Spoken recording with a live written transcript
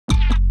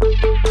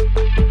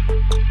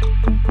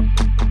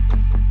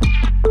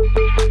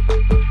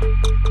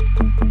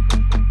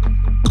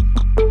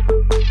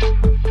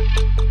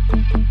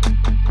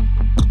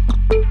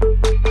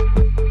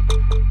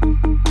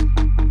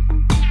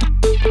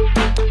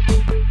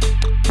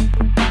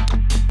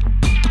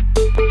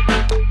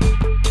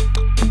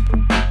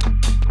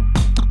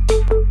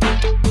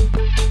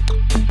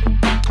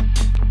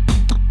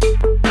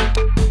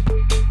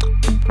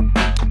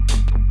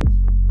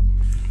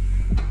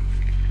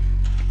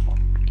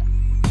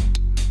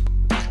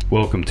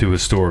Welcome to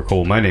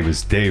HistoricHole. My name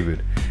is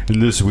David, and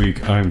this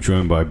week I'm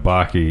joined by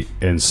Baki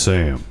and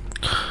Sam.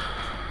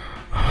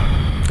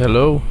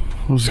 Hello.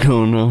 What's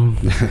going on?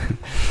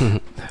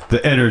 The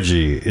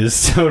energy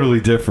is totally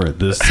different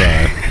this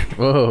time.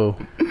 Whoa.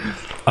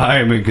 I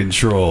am in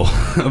control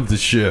of the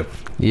ship.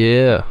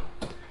 Yeah.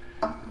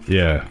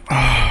 Yeah.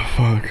 Oh,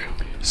 fuck.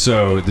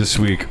 So this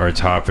week our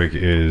topic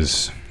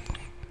is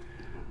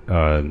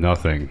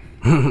nothing.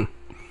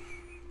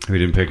 We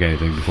didn't pick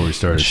anything before we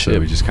started, so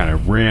we just kind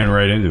of ran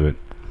right into it.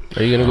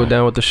 Are you gonna go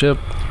down with the ship?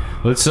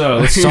 Let's talk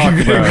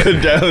about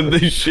go down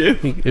the ship.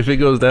 If it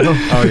goes down?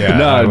 Oh yeah.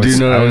 Nah, dude,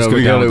 no.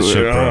 We gotta with the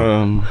ship,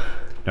 bro. No,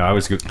 I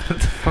always go.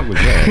 What the fuck was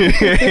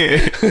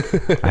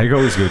that? I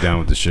always go down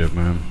with the ship,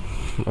 man.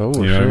 Oh,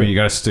 you know what I mean? You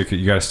gotta stick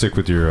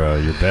with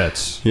your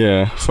bets.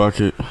 Yeah,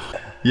 fuck it.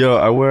 Yo,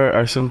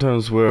 I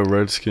sometimes wear a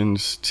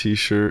Redskins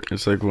t-shirt.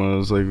 It's like one of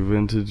those like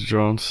vintage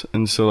drones,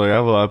 and so like I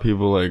have a lot of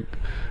people like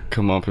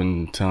come up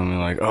and tell me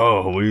like,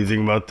 oh, what do you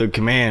think about the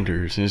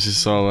Commanders? And it's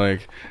just all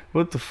like,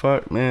 what the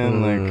fuck,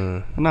 man?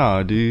 Like,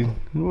 nah, dude.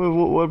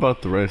 What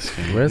about the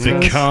Redskins?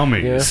 The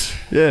commies.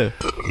 Yeah.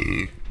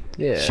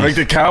 Yeah. Like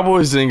the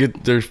Cowboys didn't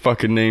get their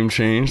fucking name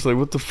changed. Like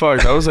what the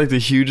fuck? That was like the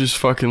hugest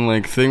fucking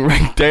like thing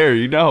right there.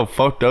 You know how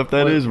fucked up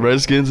that is?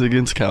 Redskins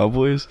against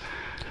Cowboys.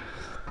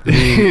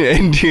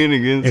 Indian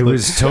against. It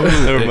was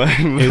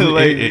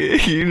totally.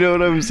 You know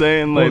what I'm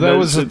saying? Like well, that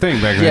was the thing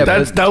back then.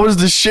 Yeah, that was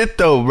the shit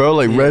though, bro.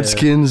 Like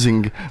Redskins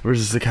and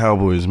versus the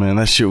Cowboys, man.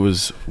 That shit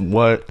was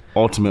what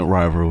ultimate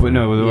rivalry. But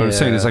no, what I'm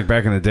saying is like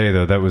back in the day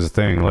though, that was the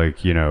thing.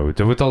 Like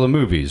with all the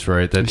movies,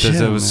 right?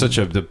 That was such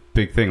the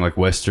big thing. Like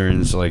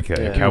westerns, like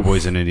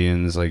Cowboys and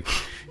Indians, like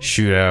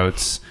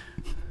shootouts.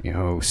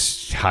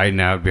 Hiding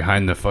out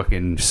behind the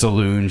fucking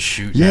saloon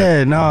shooting.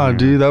 Yeah, nah,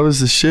 dude, that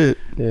was the shit.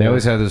 Yeah. They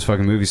always had those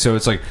fucking movies. So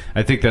it's like,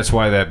 I think that's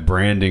why that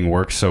branding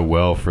worked so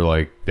well for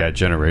like that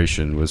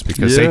generation, was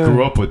because they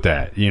grew up with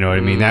that. You know what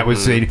I mean? That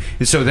was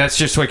so that's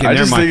just like in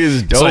their mind. I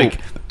just think it's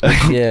dope.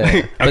 It's like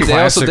yeah, but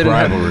they also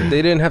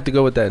didn't have to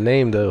go with that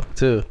name though,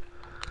 too.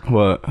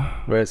 What?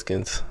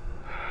 Redskins.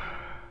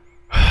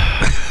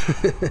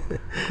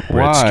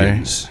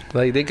 Redskins.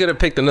 Like they could have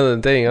picked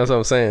another thing. That's what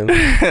I'm saying.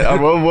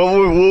 what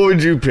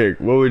would you pick?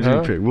 What would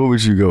you pick? What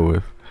would you go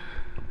with?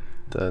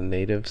 The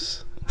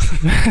natives.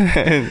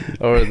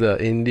 Or the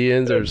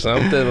Indians or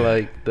something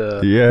like the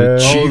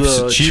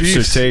the Chiefs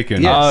are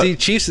taken. Yeah, see,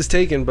 Chiefs is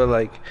taken, but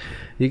like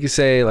you could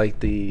say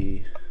like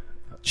the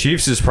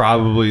Chiefs is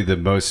probably the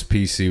most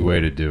PC way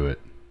to do it.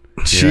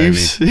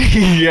 Chiefs, I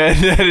mean? Yeah,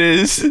 that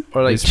is.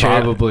 Or like it's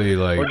probably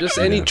like, or just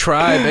any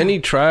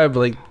tribe,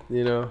 like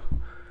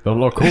the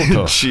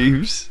Lakota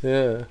Chiefs.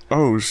 Yeah.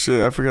 Oh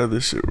shit! I forgot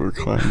this shit. We're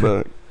climbing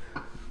back.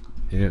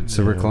 Yeah, it's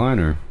a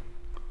recliner.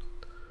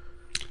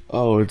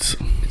 Oh, it's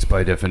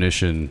by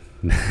definition,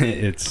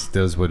 it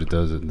does what it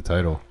does in the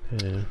title.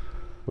 Yeah.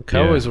 Well,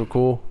 Cowboys were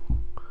cool.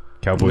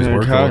 Cowboys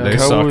were cool. They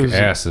suck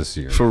ass this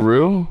year. For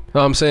real?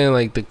 No, I'm saying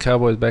like the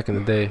Cowboys back in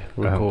the day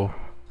were cool.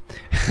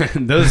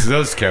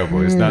 those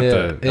Cowboys, not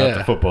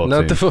the football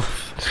team.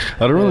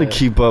 I don't really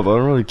keep up. I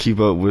don't really keep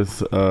up with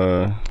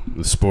the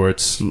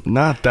sports.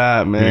 Not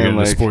that, man.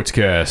 Like the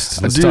sportscast.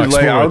 Dude, like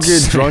sports. I'll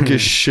get drunk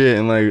as shit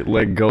and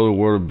like go to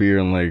World of Beer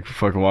and like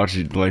fucking watch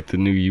like the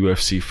new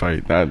UFC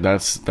fight.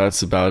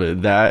 That's about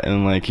it. That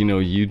and like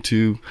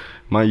YouTube.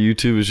 My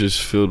YouTube is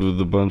just filled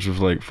with a bunch of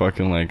like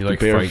fucking like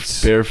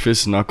bare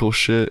fist knuckle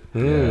shit.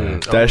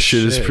 That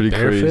shit is pretty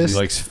crazy. Fist? He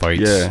likes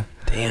fights. Yeah.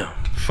 Damn.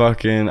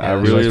 Fucking, I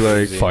really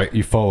like fight.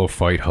 You follow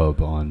Fight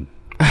Hub on.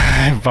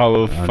 I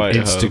follow Fight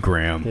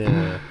Instagram. Hub.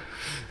 Yeah.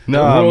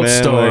 Nah, World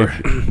man, Star.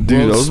 like,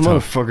 dude, those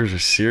motherfuckers are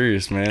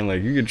serious, man.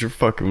 Like, you get your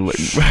fucking like,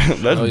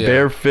 that's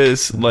bare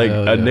fist, like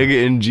a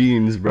nigga in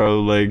jeans,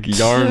 bro. Like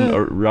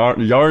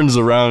yarns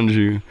around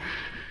you.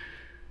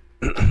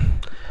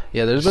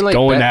 Yeah, there's been like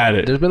at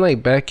it. There's been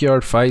like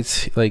backyard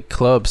fights, like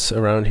clubs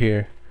around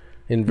here.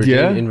 In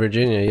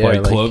Virginia,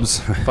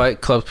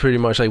 fight clubs, pretty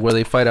much like where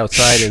they fight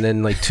outside, and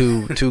then like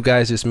two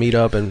guys just meet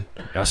up, and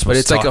but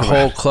it's like a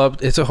whole club.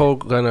 It's a whole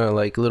kind of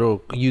like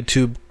little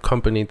YouTube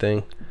company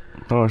thing.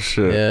 Oh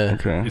shit! Yeah,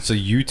 okay. It's a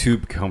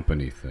YouTube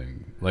company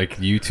thing. Like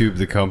YouTube,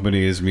 the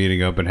company is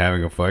meeting up and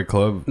having a fight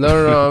club.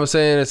 No. I'm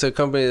saying it's a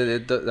company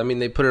that I mean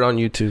they put it on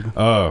YouTube.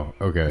 Oh,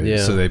 okay.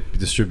 Yeah. So they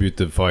distribute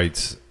the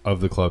fights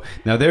of the club.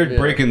 Now they're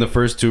breaking the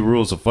first two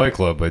rules of Fight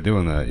Club by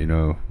doing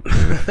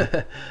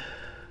that.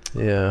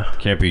 Yeah,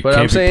 can't be. But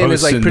I'm saying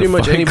it's like pretty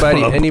much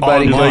anybody.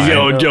 Like,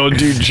 yo,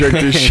 dude, check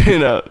this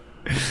shit out.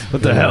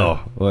 What the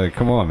hell? Like,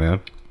 come on,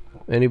 man.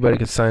 Anybody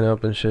could sign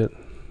up and shit.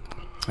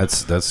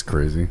 That's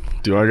crazy.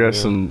 Do I got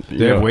some?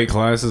 They have weight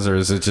classes, or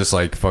is it just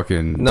like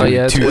fucking? No,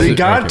 yeah, you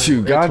got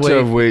to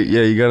have weight.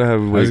 Yeah, you gotta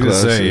have weight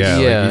classes.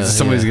 Like,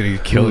 somebody's gonna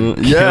kill.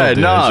 Yeah,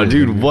 nah,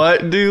 dude.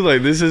 What, dude?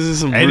 Like, this isn't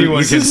some.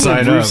 Anyone can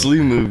sign up. Bruce Lee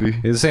movie.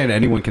 He's saying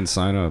anyone can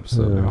sign up.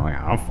 So like,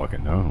 I don't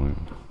fucking know.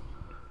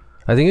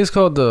 I think it's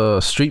called the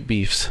Street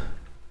Beefs.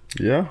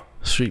 Yeah.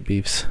 Street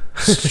Beefs.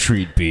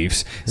 Street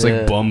Beefs. It's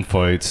like bum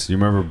fights. You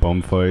remember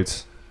bum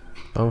fights?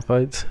 Bum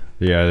fights?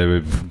 Yeah, they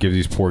would give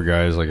these poor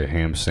guys like a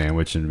ham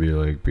sandwich and be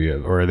like,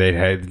 or they'd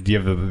have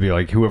to be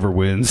like, whoever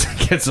wins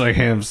gets like a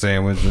ham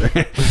sandwich,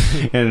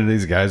 and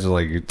these guys are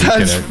like,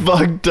 that's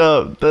fucked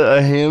up.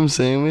 A ham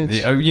sandwich.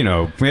 Yeah, you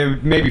know,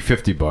 maybe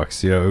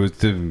 $50. You know, it was.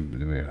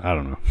 I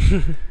don't know.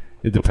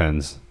 It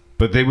depends,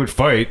 but they would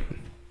fight.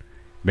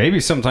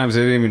 Maybe sometimes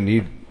they didn't even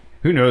need.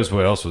 Who knows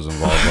what else was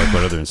involved, like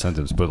what other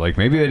incentives, but like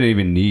maybe they didn't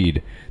even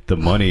need the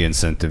money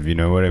incentive, you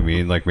know what I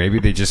mean? Like maybe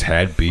they just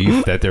had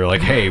beef that they're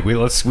like, hey,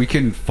 we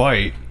can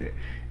fight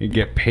and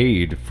get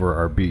paid for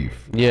our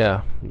beef.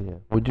 Yeah.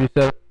 Would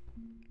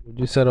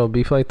you settle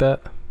beef like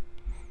that?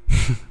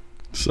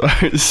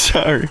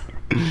 Sorry.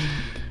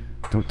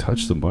 Don't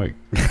touch the mic.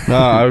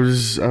 Nah, I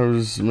was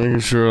making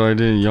sure I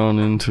didn't yawn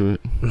into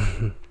it.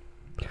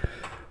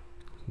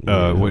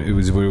 What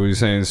were you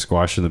saying?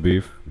 Squashing the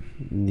beef?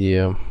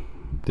 Yeah.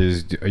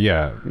 You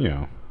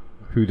know,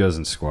 who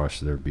doesn't squash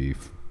their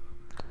beef?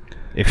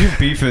 If you're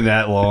beefing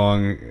that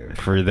long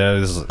for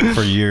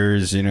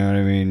years, you know what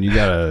I mean? You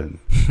gotta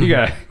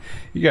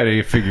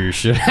figure your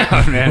shit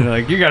out, man.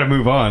 Like you gotta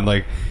move on.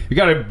 Like you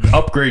gotta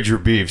upgrade your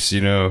beefs, you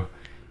know.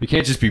 You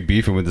can't just be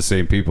beefing with the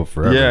same people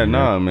forever. Yeah,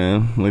 nah,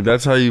 man. Like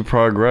that's how you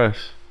progress.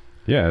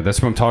 Yeah,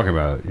 that's what I'm talking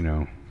about, you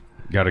know.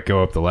 Got to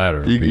go up the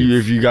ladder.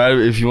 If you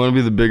want to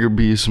be the bigger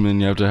beefsman,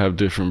 you have to have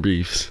different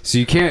beefs. So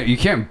you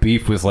can't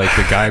beef with like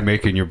the guy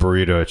making your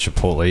burrito at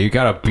Chipotle. You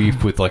got to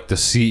beef with like the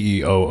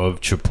CEO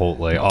of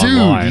Chipotle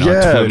online on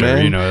Twitter.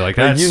 Man. You know, like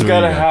that's you've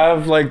got to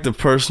have like the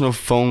personal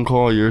phone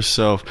call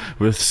yourself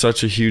with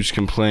such a huge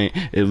complaint.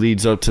 It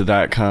leads up to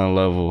that kind of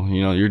level.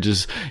 You know,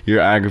 you're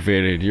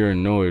aggravated, you're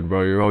annoyed,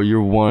 bro.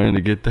 You're wanting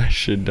to get that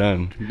shit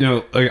done. You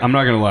know, like, I'm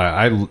not gonna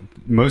lie.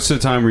 Most of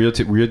the time,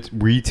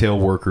 retail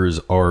workers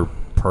are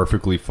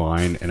perfectly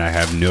fine and I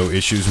have no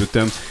issues with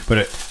them,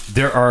 but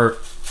there are a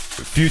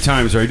few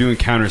times where I do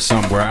encounter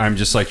some where I'm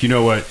just like, you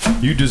know what,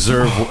 you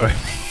deserve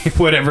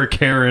whatever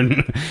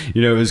Karen,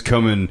 you know, is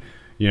coming,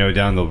 you know,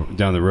 down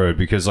the road,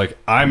 because like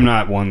I'm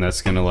not one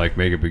that's gonna like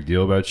make a big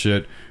deal about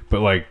shit,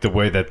 but like the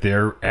way that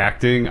they're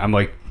acting, I'm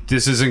like,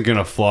 this isn't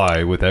gonna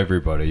fly with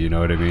everybody, you know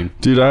what I mean?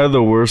 Dude, I had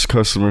the worst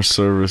customer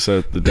service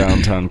at the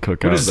downtown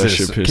cookout. That this?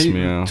 Shit pissed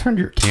me out. Turn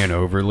your can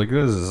over. Like,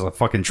 this is a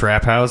fucking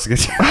trap house. Shit,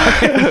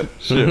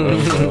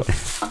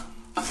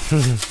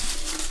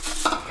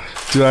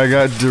 dude, I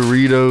got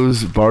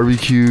Doritos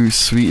barbecue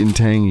sweet and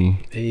tangy.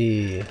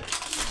 Hey.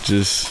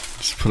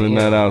 Just putting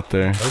that out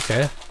there.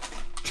 Okay.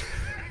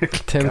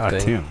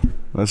 Tempting.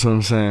 That's what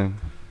I'm saying.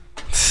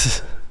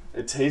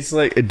 It tastes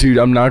like, dude,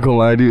 I'm not gonna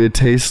lie, dude. It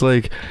tastes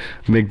like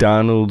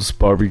McDonald's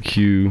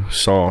barbecue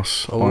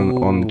sauce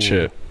on the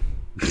chip.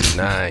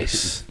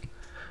 Nice.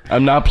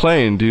 I'm not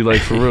playing, dude. Like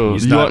for real.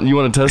 You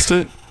want to test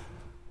it?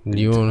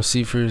 You want to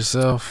see for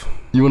yourself?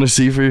 You want to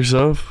see for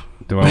yourself?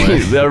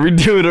 Are we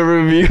doing a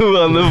review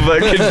on the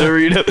fucking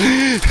Dorito?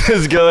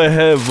 Let's go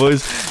ahead,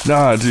 boys.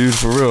 Nah, dude,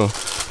 for real.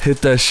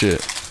 Hit that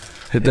shit.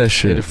 Hit that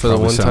shit. Hit it for the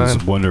one sounds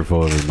time.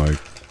 Wonderful over Mike.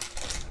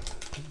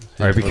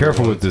 All right, be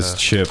careful with this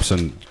chips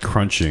and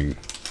crunching.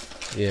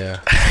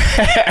 Yeah.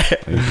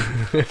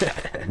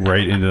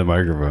 Right into the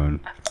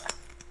microphone.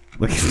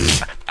 Look,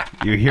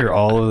 you hear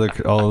all of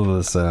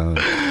the sound.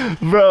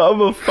 Bro, I'm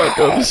gonna fuck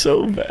up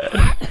so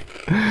bad.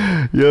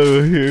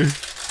 Yo, here.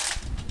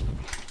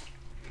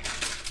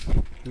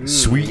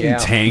 Sweet and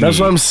tangy.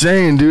 That's what I'm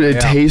saying, dude. It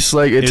tastes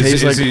like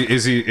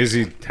Is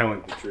he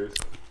telling the truth?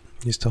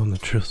 He's telling the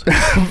truth.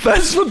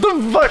 That's what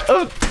the fuck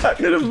I'm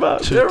talking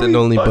about. Truth and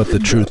only but the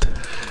truth.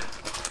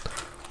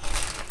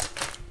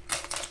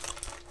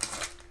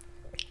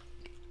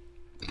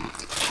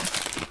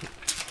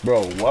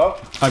 Bro,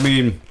 what? I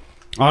mean,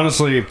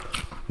 honestly,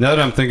 now that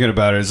I'm thinking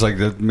about it, it's like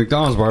the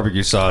McDonald's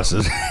barbecue sauce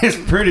is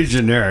pretty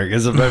generic.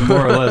 It's about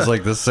more or less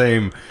like the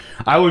same.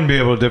 I wouldn't be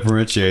able to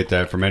differentiate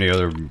that from any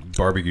other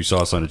barbecue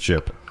sauce on a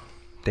chip.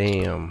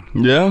 Damn.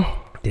 Yeah?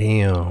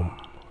 Damn.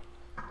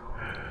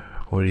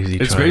 What is he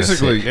It's trying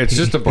basically, to say? it's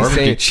just a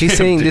barbecue chip. He's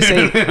saying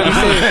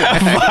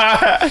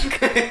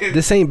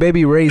this ain't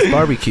Baby Ray's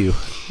barbecue.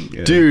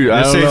 Yeah. Dude,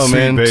 I don't know,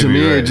 man. To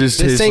me, it just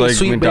This tastes ain't like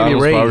Sweet McDonald's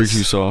Baby Ray's.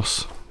 barbecue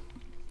sauce.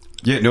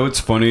 Yeah, no, what's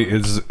funny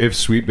is if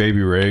Sweet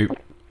Baby Ray,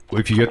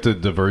 if you get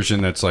the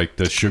version that's like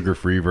the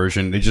sugar-free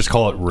version, they just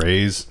call it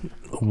Ray's.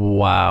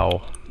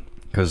 Wow.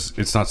 Because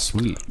it's not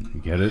sweet.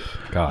 You get it?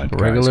 God,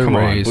 Regular guys, come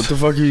Ray's. What the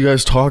fuck are you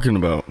guys talking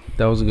about?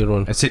 That was a good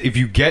one. on. I said if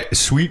you get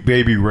Sweet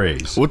Baby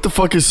Ray's. What the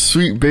fuck is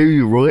Sweet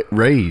Baby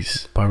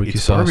Ray's? Barbecue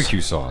It's sauce.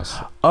 barbecue sauce.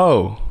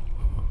 Oh.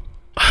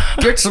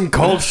 Get some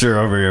culture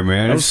over here,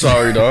 man. I'm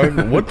sorry,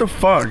 dog. What the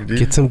fuck, dude?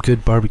 Get some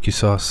good barbecue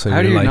sauce in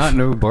How do your you life. not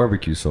know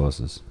barbecue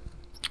sauces?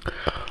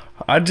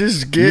 I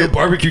just You know get...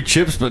 barbecue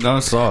chips, but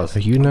not sauce. Are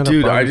you not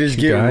Dude, a I barbecue just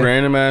get guy?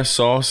 random ass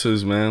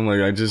sauces, man.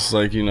 Like I just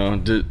like, you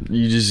know,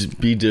 you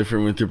just be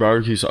different with your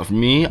barbecue sauce.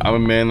 Me, I'm a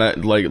man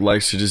that like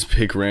likes to just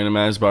pick random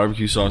ass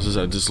barbecue sauces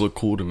that just look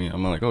cool to me.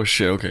 I'm like, oh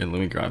shit, okay, let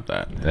me grab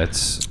that.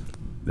 That's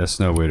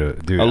no way to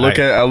do. I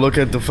look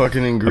at the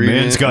fucking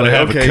ingredients. man's gotta like,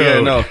 have a okay, yeah,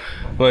 code. no.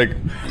 Like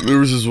there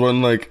was this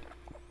one like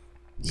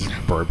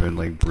bourbon,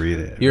 like breathe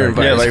it. You're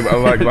yeah, like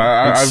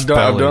I've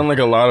Spelling. done like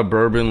a lot of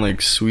bourbon,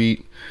 like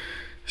sweet,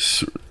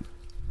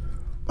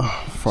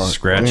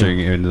 Scratching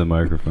into the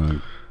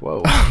microphone.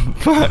 Whoa.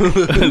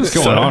 What's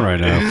going on right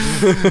now?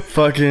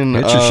 Fucking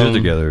get your shit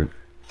together.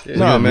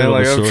 Nah, man,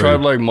 like I've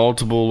tried like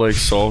multiple like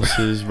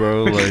sauces,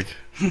 bro. Like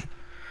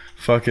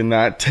fucking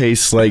that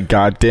tastes like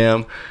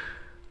goddamn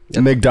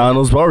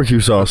McDonald's barbecue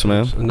sauce,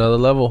 man. Another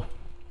level.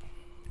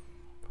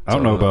 I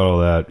don't know about all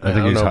that.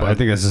 I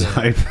think this is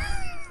hype.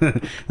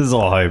 This is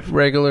all hype.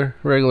 Regular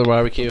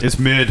barbecue. It's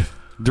mid.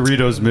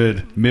 Doritos mid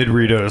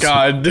Doritos.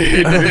 God,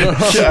 dude.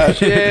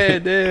 Yeah,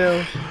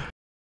 damn.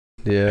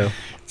 Yeah.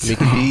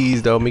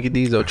 Mickey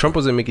D's though. Trump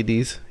was in Mickey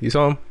D's. You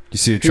saw him? You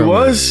see He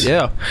was?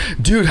 Yeah.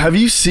 Dude, have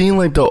you seen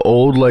like the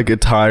old like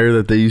attire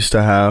that they used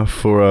to have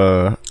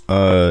for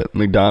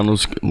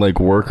McDonald's like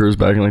workers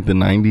back in like the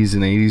 90s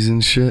and 80s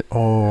and shit?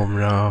 Oh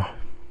no.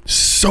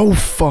 So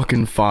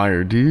fucking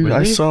fire, dude. Really?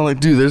 I saw like,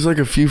 dude, there's like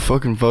a few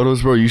fucking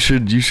photos, bro. You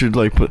should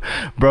like put,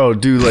 bro,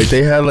 dude, like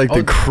they had like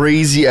the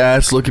crazy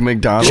ass looking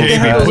McDonald's Jamie,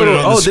 hats. put it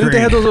on the didn't they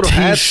have those little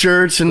hats?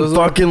 T-shirts and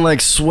fucking like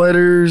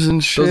sweaters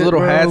and shit. Those little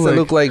bro. hats that like,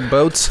 look like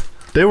boats?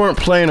 they weren't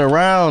playing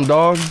around,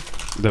 dog.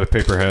 The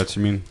paper hats,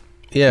 you mean?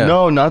 Yeah.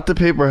 No, not the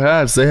paper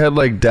hats. They had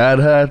like dad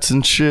hats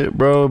and shit,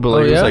 bro. But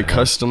like it was like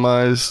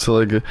customized to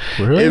like a,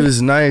 Really? it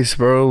was nice,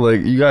 bro.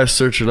 Like you guys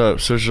search it up.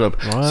 What? Search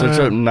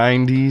up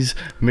 90s.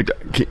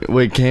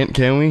 Wait,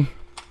 can we?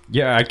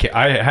 Yeah,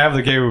 I have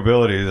the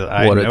capabilities.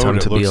 I What a know time what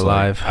it to be looks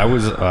alive. like.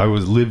 I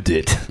was lived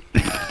it.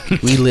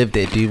 We lived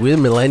it, dude. We're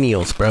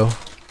millennials, bro.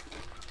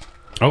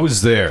 I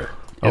was there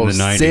in the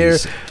 90s. there.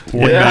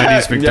 When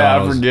 90s McDonald's.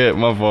 Yeah, I forget.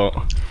 My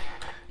fault.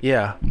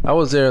 Yeah, I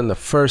was there in the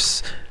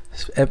first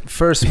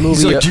movie.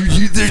 He's like, dude,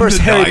 you think first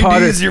the Harry 90s,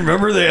 Potter. You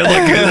remember they had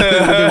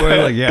like,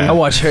 a, like yeah. I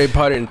watched Harry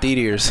Potter in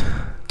theaters.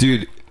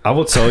 Dude, I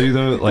will tell you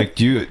though, like,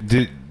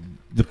 did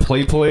the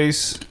play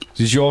place?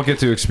 Did you all get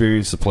to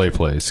experience the play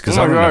place? Because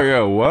Oh I my don't god, know.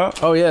 yeah,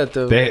 what? Oh yeah,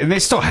 They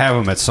still have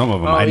them at some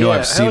of them. Oh, I know yeah.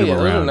 I've seen Hell them yeah,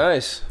 those are around.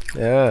 nice.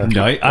 Yeah.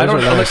 No, I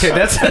Those don't. are nice. Okay,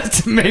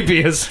 that's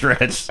maybe a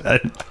stretch.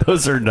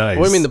 Those are nice.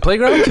 What do you mean, the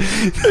playground?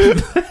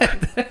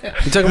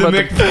 You talking about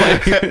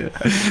the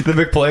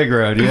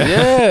McPlayground? Yeah.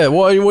 Yeah,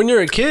 well, when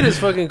you're a kid, it's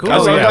fucking cool. I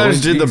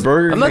sometimes yeah, did the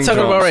Burger King. I'm not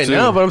talking about right too.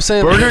 now, but I'm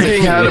saying Burger like,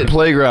 King had a kid.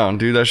 playground,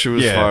 dude. That shit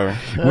was fire.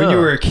 When you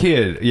were a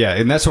kid, yeah,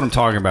 and that's what I'm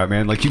talking about,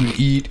 man. Like you would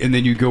eat and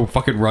then you go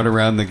fucking run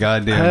around the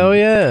goddamn Hell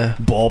yeah,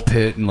 ball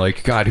pit and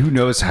like God, who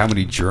knows how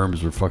many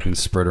germs were fucking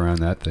spread around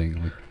that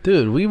thing. Like,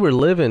 dude. We were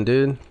living,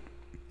 dude.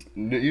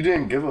 You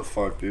didn't give a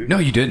fuck, dude. no,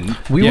 you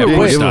didn't. We Yeah, were of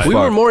course wait, not. we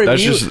were more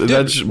That's immune. just- Dude,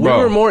 that's- we bro.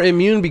 were more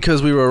immune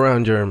because we were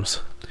around germs.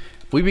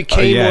 We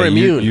became yeah, more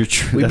immune. we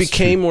We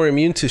became more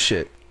immune to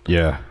shit.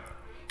 Yeah.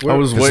 I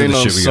was Because of waiting the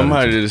on shit we got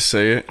somebody into. to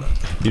say it.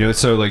 You know,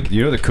 so like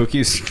the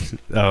cookies.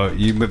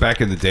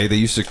 Back in the day, they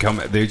used to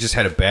come. They just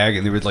had a bag,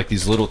 and they were like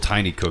these little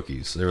tiny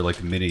cookies. They were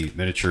like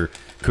miniature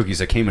cookies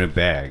that came in a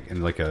bag,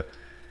 and like a.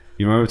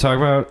 You remember what I'm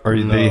talking about? Or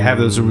they have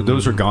those?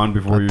 Those were gone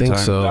before your I think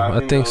time. so.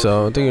 I think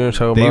so. I think you're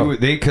talking about.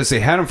 Because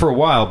they had them for a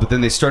while, but then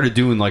they started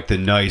doing like the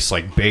nice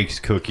like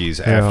baked cookies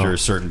after a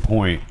certain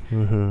point,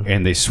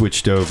 and they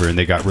switched over and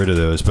they got rid of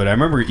those. But I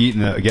remember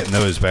getting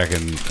those back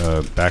in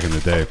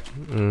the day.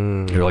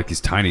 They were like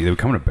these tiny. They would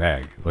come in a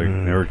bag. Like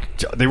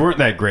they weren't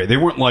that great. They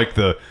weren't like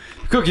the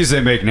cookies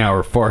they make now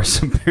are far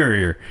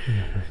superior.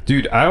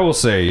 Dude, I will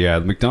say, yeah,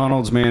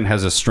 McDonald's man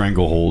has a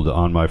stranglehold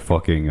on my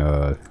fucking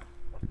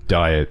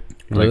diet.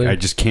 Like Really? I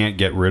just can't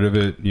get rid of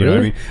it. You know what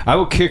I mean? I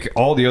will kick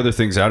all the other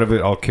things out of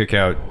it. I'll kick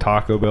out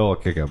Taco Bell. I'll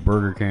kick out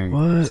Burger King.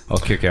 What? I'll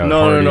kick out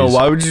No. Hardee's.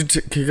 Why would you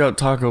kick out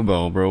Taco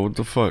Bell, bro? What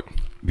the fuck?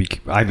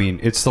 I mean,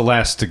 it's the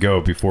last to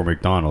go before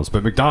McDonald's.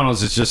 But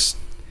McDonald's is just,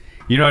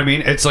 you know what I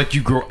mean? It's like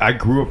I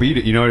grew up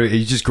eating. You know,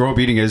 you just grow up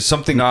eating it. It's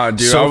something Nah,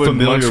 dude, I so would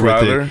familiar much with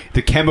rather- it.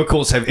 The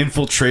chemicals have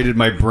infiltrated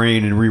my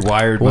brain and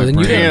rewired my then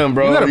brain. Damn,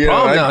 bro. You got a yeah,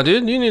 problem I- now,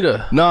 dude. You need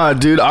a Nah,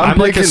 dude, I'm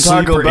like a picking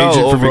Taco sleeper Bell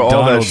agent for over all that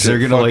McDonald's. shit. They're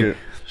gonna Fuck like. it.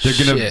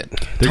 They're gonna. shit.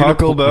 They're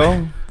Taco gonna,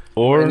 Bell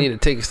or I need to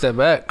take a step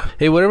back.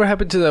 Hey, whatever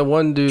happened to that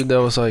one dude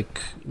that was like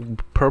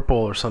purple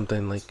or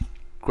something, like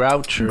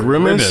Grouch or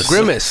Grimace?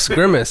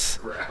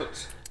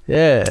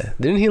 Yeah,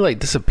 didn't he like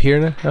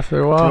disappear after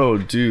a while? Bro,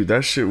 dude,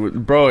 that shit was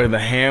bro. And the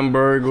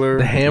Hamburglar.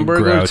 The Hamburglar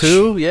Grouch.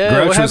 too? Yeah, Grouch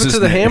what was happened his to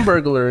the name.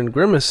 Hamburglar and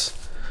Grimace?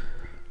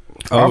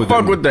 I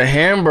fuck with the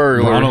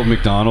Hamburglar. Ronald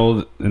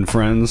McDonald and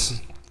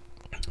Friends.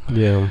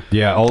 Yeah,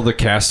 Yeah, all the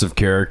cast of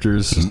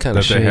characters kind that of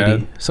they shady.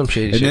 had. Some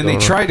shady And shit then they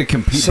going on. tried to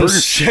compete. Some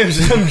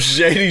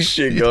shady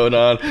shit going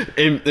on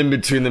in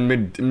between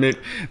the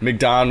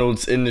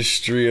McDonald's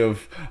industry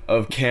of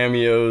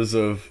cameos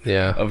of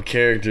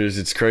characters.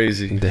 It's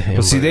crazy.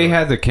 Well, see, they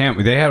had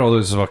they had all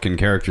those fucking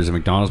characters at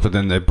McDonald's, but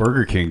then the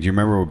Burger King. Do you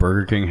remember what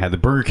Burger King had? The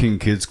Burger King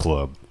Kids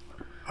Club.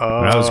 When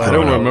I was I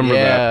growing don't up. remember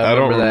Yeah, that. I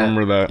don't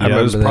remember that. Yeah,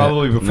 it was remember that.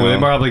 probably before. They No.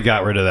 probably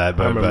got rid of that,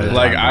 but remember that.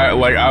 Like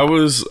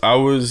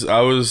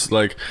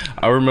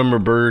I remember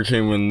Burger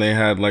King when they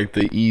had like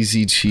the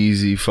easy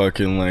cheesy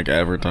fucking like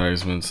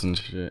advertisements and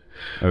shit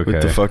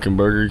with the fucking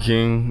Burger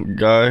King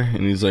guy,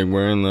 and he's like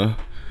wearing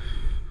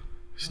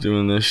he's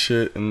doing this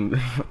shit and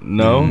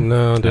no, dude.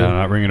 No,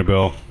 not ringing a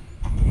bell.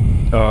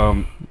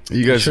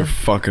 you guys are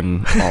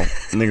fucking. Oh,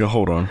 nigga,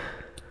 hold on.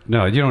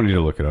 No, you don't need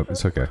to look it up.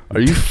 It's okay. Are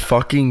you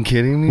fucking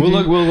kidding me? We'll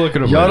look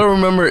it up. Y'all don't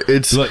remember?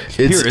 It's let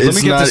me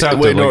get not. this out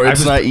Wait, there. no, Like,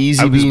 it's not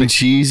easy being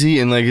cheesy,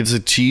 and like it's a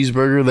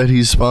cheeseburger that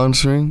he's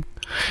sponsoring.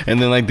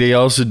 And then like they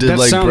also did that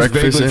like sounds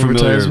breakfast vaguely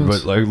familiar,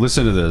 advertisements. but like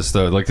listen to this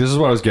though. Like this is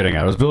what I was getting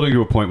at. I was building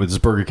to a point with this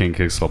Burger King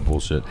Kids Club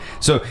bullshit.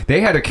 So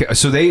they had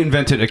they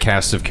invented a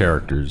cast of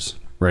characters.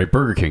 Right,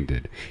 Burger King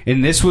did,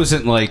 and this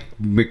wasn't like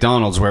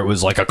McDonald's where it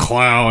was like a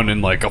clown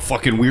and like a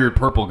fucking weird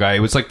purple guy. It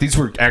was like these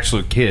were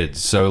actual kids,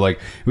 so like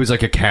it was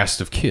like a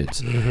cast of kids,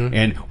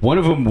 and one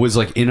of them was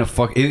like in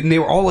a and they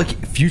were all like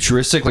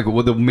futuristic. Like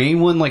well, the main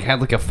one like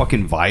had like a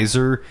fucking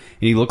visor, and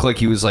he looked like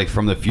he was like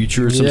from the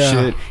future or some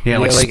shit. He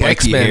had like spiky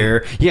X-Men.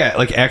 hair, yeah,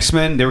 like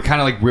X-Men. They were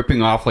kind of like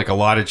ripping off like a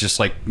lot of just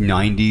like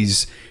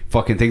 '90s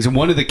fucking things, and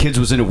one of the kids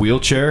was in a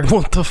wheelchair.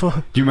 What the fuck?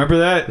 Do you remember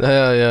that?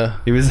 Yeah.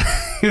 He was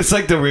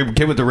like the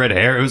kid with the red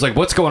hair. It was like,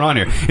 what's going on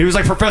here? He was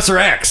like Professor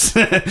X.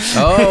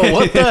 Oh,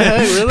 what the heck?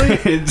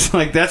 Really? It's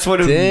like that's what.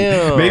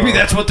 Damn. Maybe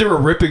that's what they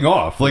were ripping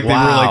off. Like they were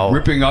like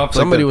ripping off.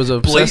 Somebody was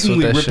obsessed with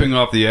blatantly that ripping shit.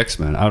 off the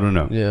X-Men. I don't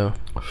know. Yeah.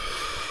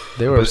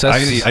 They were But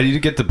obsessed. I need to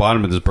get to the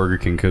bottom of this Burger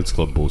King Kids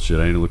Club bullshit.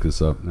 I need to look this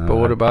up. But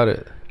what about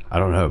it? I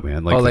don't know,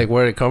 man. Like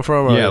where it come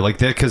from? Or yeah, like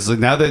that. Because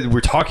now that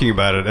we're talking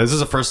about it, this is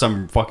the first time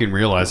I'm fucking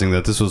realizing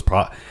that this was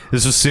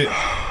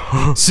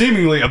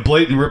seemingly a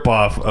blatant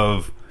ripoff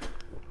of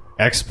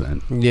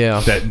X-Men. Yeah,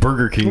 that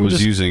Burger King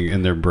was using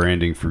in their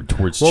branding towards.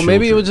 Well, children.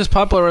 maybe it was just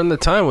popular around the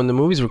time when the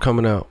movies were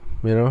coming out.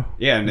 You know.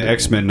 Yeah, and the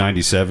X-Men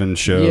 '97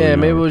 show. Yeah,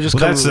 maybe it was just.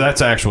 Well,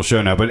 that's an actual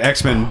show now, but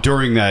X-Men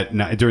during the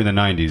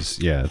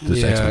 '90s. Yeah,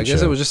 this X-Men I guess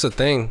show. it was just a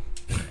thing.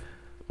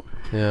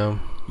 Yeah.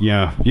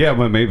 Yeah,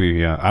 but maybe.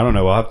 Yeah, I don't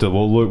know. We'll have to.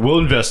 We'll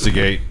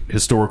investigate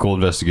historical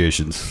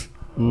investigations.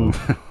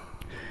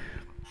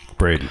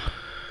 Brady.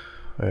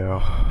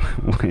 Yeah.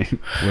 Wait,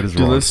 what is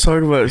Dude, wrong? let's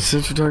talk about,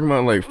 since we're talking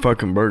about like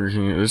fucking Burger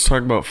King, let's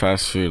talk about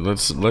fast food.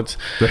 Let's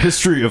the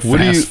history of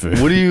fast food.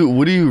 What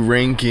are you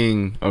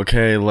ranking?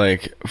 Okay,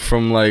 like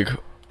from like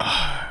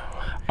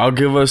I'll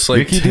give us like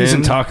Mickey 10. D's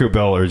and Taco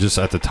Bell are just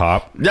at the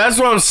top. That's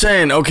what I'm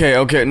saying.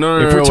 Okay. No.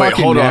 If we're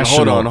talking hold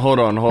national- on.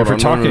 If we're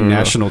talking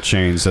national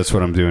chains, that's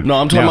what I'm doing. No,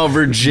 I'm talking about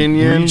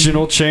Virginian.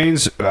 Regional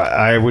chains,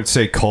 I would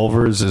say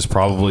Culver's is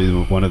probably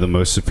one of the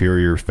most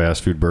superior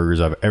fast food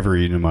burgers I've ever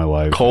eaten in my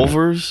life.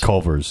 Culver's.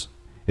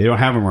 They don't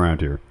have them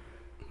around here.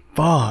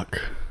 Fuck.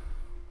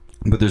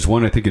 But there's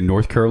one I think in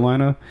North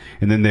Carolina,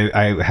 and then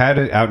I had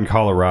it out in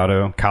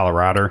Colorado,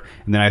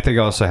 and then I think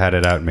I also had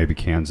it out in maybe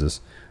Kansas.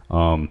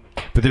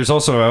 But there's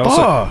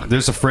also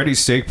there's a Freddy's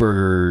Steak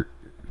Burgers,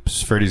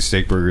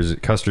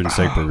 Custard and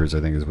Steak Burgers, I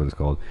think is what it's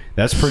called.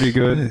 That's pretty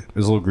good. It's a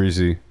little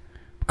greasy.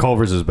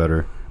 Culver's is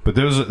better, but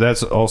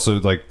that's also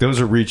like those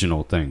are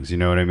regional things. You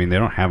know what I mean? They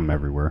don't have them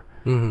everywhere.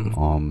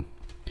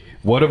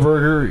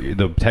 Whataburger,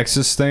 the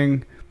Texas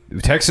thing.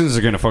 Texans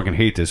are gonna fucking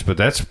hate this, but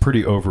that's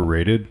pretty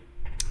overrated.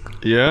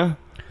 Yeah.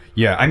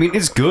 Yeah, I mean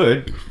it's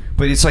good,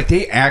 but it's like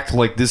they act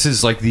like this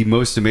is like the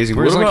most amazing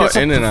burger. What Like, about it's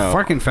a In-N-Out?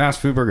 fucking fast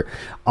food burger,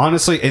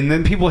 honestly. And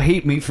then people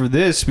hate me for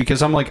this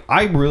because I'm like,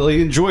 I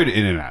really enjoyed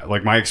In-N-Out.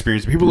 Like my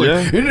experience, people are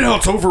like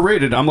In-N-Out's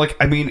overrated. I'm like,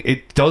 I mean,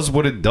 it does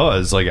what it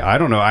does. Like I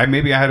don't know,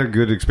 maybe I had a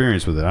good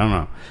experience with it. I don't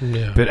know.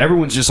 Yeah. But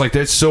everyone's just like,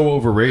 that's so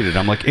overrated.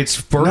 I'm like, it's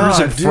burgers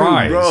and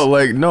fries, bro.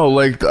 Like no,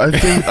 like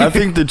I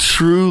think the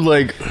true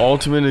like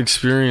ultimate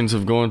experience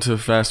of going to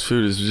fast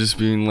food is just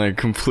being like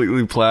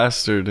completely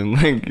plastered and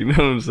like, you know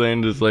what I'm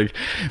saying, just like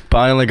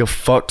buying like a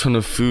fuck ton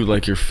of food,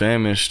 like you're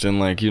famished, and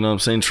like, you know what I'm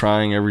saying,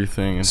 trying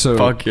everything. And So-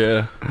 fuck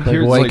yeah,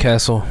 Like White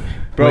Castle.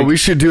 bro. like- we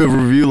should do a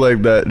review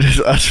like that. Just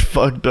us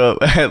fucked up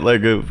at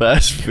like a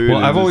fast food. Well,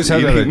 and I've always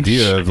just had that eating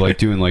idea shit. of like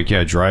doing like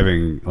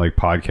driving like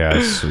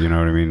podcasts. You know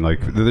what I mean?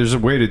 Like there's a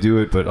way to do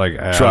it, but like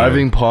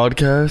driving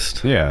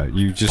podcast. Yeah,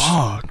 you just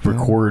Fuck, man.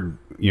 record,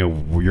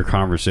 your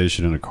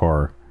conversation in a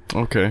car,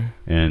 Okay.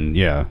 and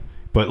yeah.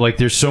 But like,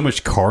 there's so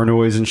much car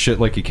noise and shit.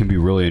 Like, it can be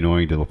really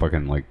annoying to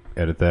fucking like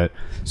edit that.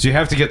 So you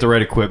have to get the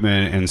right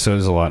equipment, and so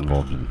there's a lot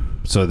involved in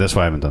it. So that's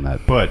why I haven't done that.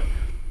 But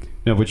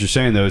no, what you're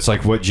saying though, it's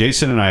like what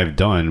Jason and I have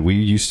done.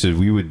 We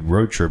would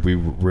road trip. We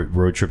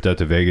road tripped out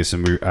to Vegas,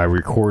 and I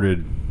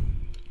recorded.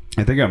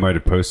 I think I might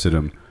have posted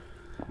them.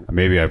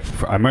 Maybe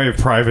I might have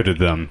privated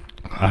them.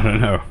 I don't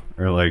know,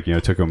 or like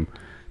took them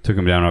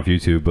down off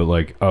YouTube. But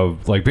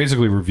like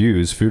basically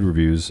food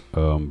reviews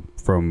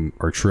from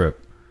our trip.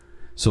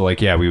 So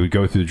like, yeah, we would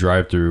go through the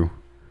drive-through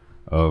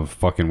of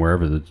fucking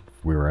wherever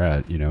we were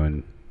at,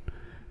 and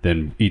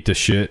then eat the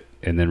shit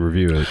and then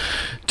review it.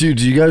 Dude,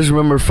 do you guys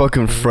remember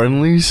fucking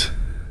Friendlies?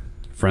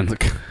 Friendly,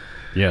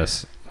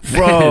 yes,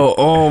 Bro,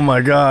 oh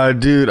my god,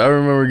 dude! I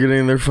remember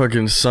getting their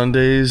fucking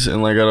sundaes,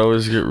 and like I'd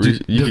always get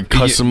you could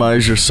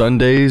customize your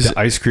sundaes. The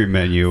ice cream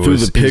menu through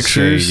was the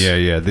pictures.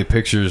 insane. Yeah, the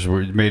pictures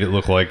made it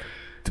look like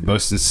the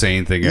most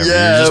insane thing ever.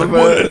 Yeah, You're just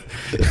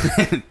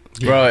like, what?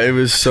 Bro, it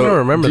was so. I don't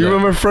remember Do you that.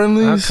 remember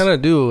Friendlies? I kind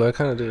of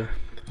do.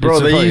 Bro,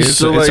 they used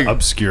to it's like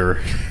obscure.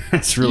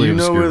 It's really you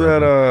know obscure. where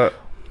that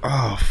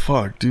oh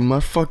fuck, dude, my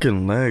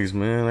fucking legs,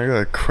 man. I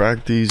gotta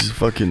crack these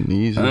fucking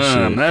knees and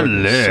shit. my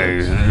Fucking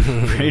legs.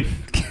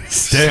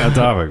 Stay on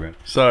topic, man.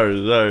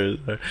 Sorry.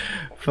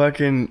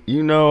 Fucking,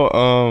 you know,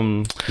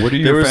 what are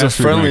your there was a fast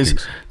food Friendlies.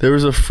 rankings? There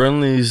was a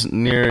Friendlies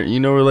near, you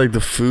know, where like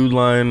the Food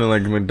Line and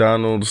like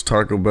McDonald's,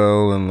 Taco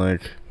Bell, and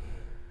like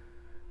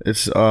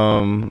it's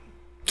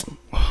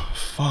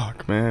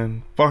fuck,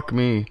 man, fuck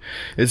me.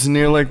 It's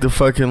near like the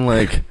fucking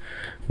like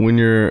when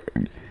you're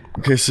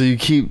okay. So you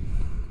keep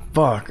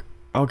fuck.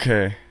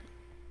 Okay.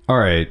 All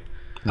right.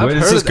 Where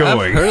is this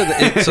going?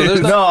 So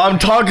there's No, I'm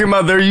talking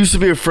about there used to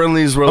be a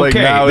Friendlies where like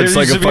now there it's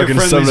like used a to be fucking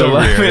Friendlies over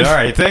here. 7-Eleven. All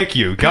right, thank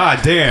you. God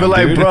damn, But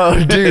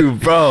like, dude.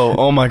 bro,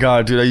 oh my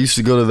god, dude, I used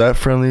to go to that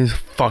Friendlies.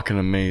 Fucking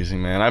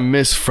amazing, man. I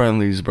miss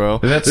Friendlies, bro.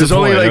 That's there's the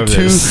only point like of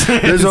two. this.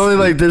 There's only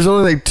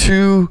like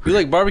two. You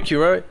like barbecue,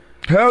 right?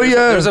 Hell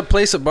yeah. There's a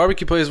place, a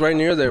barbecue place right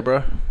near there,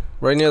 bro.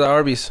 Right near the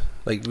Arby's.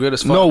 Like good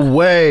as fuck. No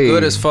way.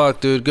 Good as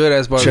fuck, dude. Good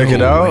as barbecue. Check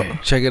it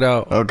out. Check it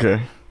out.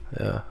 Okay.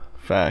 Yeah.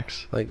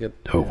 Facts. Like it.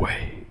 No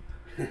way.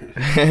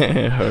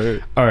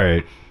 Hurt. All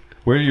right.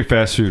 Where are your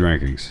fast food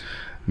rankings?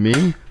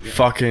 Me?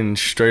 Fucking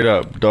straight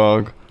up,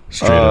 dog.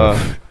 Straight up.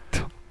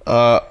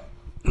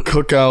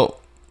 Cookout.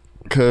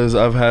 Cause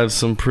I've had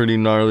some pretty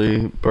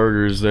gnarly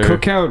burgers there.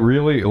 Cookout,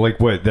 really? Like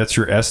what? That's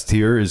your S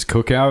tier? Is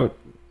Cookout?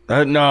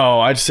 No,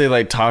 I'd say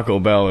like Taco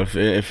Bell if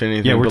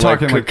anything. Yeah, we're but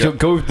talking like Cookout.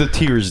 go the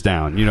tiers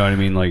down. You know what I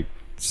mean? Like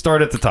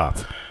start at the top.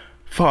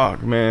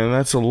 Fuck, man,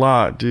 that's a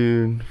lot,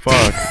 dude.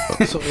 Fuck.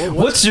 So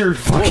What's your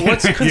fucking?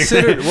 what's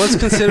considered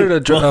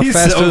a Well, he's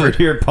fast over food?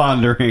 here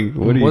pondering.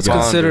 What do you What's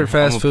got? considered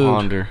fast I'm a food?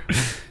 Ponder.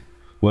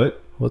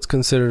 What? What's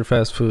considered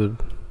fast food?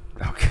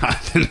 Oh God,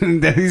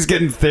 he's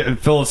getting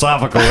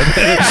philosophical with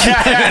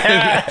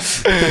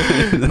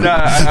it.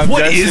 Nah,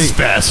 What is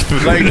fast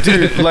food? like,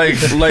 dude? Like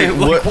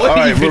what? what All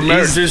right, even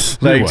remember is just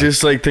food?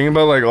 just like think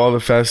about like all the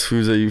fast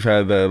foods that you've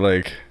had that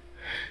like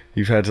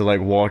you've had to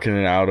like walk in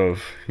and out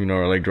of, you know,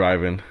 or like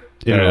driving.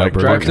 Yeah, That are, like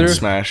drive-thru? fucking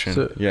smashing.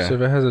 So, yeah, So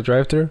if it has a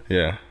drive-through,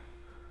 yeah.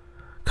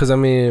 because I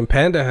mean,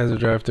 Panda has a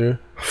drive-through.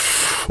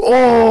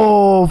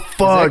 Oh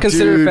fuck!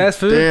 considered dude. fast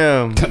food?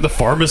 Damn. The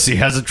pharmacy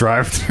has a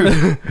drive-through.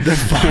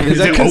 Is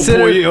that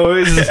considered?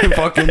 Is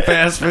fucking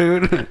fast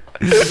food?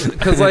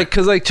 Because like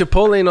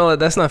Chipotle and all that,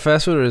 that's not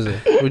fast food, or is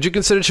it? Would you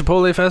consider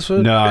Chipotle fast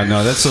food? No,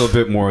 that's a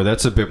bit more.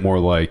 That's a bit more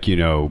like, you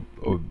know,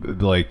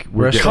 like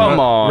Restaurant. Come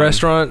on.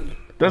 Restaurant.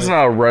 That's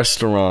not a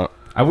restaurant.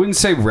 I wouldn't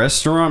say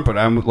restaurant, but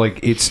I'm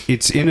like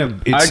it's in a.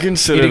 It's, I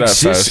consider it that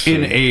exists fast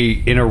food.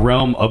 in a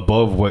realm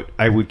above what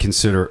I would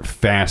consider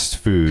fast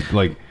food.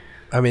 Like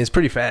I mean, it's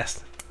pretty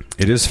fast.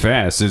 it is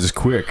fast. It is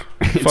quick.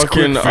 It's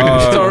Fucking, quick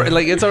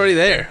finish. It's already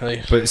there.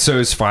 Like, But so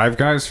is Five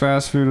Guys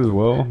fast food as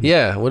well?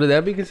 yeah, would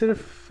that be considered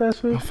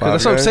fast food? 'Cause Five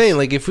that's what I'm Guys? saying.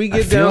 Like, if we I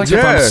get feel down like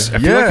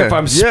to if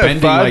I'm spending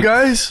Five like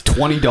Guys?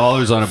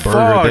 $20 on a burger,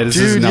 Fuck, that is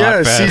dude, not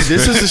yeah. fast See,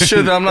 this food. is the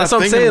shit that I'm not that's what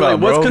I'm thinking saying. about, Like,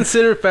 bro. what's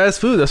considered fast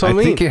food? That's what I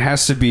mean. think it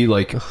has to be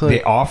like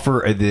they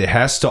offer. It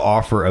has to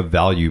offer a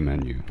value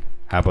menu.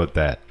 How about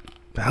that?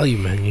 Value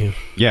menu.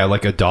 Yeah,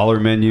 like a dollar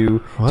menu.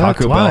 What?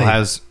 Taco Why? Bell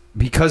has,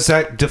 because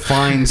that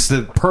defines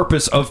the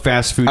purpose of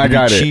fast food. I To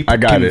got be it. cheap, I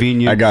got it.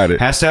 convenient. I got it.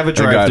 Has to have a I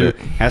got drive-thru. it.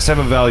 Has to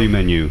have a value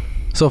menu.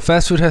 So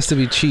fast food has to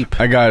be cheap.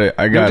 I got it.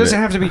 I It got doesn't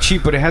it. have to be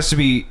cheap, but it has to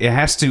be. It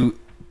has to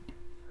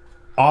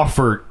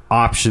offer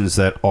options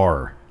that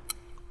are.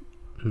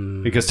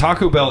 Because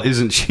Taco Bell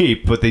isn't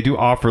cheap, but they do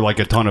offer like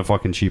a ton of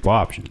fucking cheap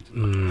options.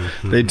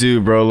 They do,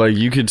 bro. Like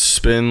you could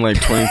spend like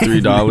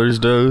 $23,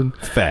 dude.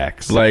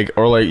 Facts. Like,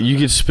 or like you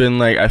could spend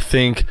like I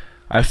think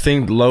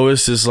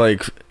lowest is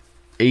like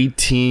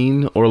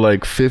 18 or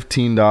like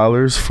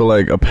 $15 for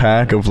like a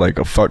pack of like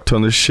a fuck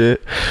ton of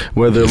shit.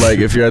 Whether like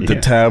if you're at the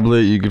Yeah.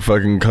 tablet, you can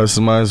fucking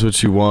customize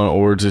what you want,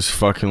 or just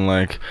fucking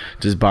like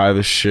just buy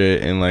the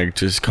shit and like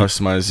just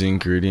customize the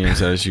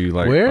ingredients as you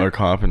like Where? are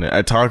confident.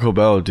 At Taco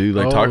Bell, dude.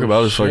 Like Oh, Taco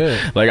Bell is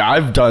shit. like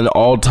I've done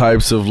all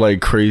types of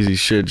like crazy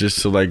shit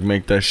just to like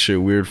make that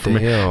shit weird for me.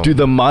 Damn. Dude,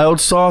 the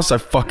mild sauce, I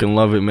fucking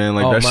love it, man.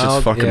 Like Oh, that shit's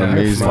mild? fucking Yeah,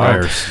 amazing.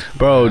 mild.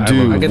 Bro, I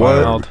dude, love I get what?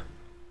 mild.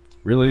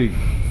 Really,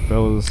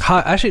 fellas?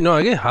 Hot. Actually, no,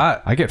 I get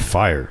hot. I get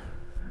fire.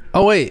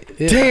 Oh wait.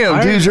 Yeah, Damn,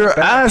 I- dude, you're an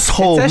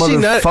asshole, It's actually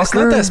motherfucker. not. It's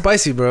not that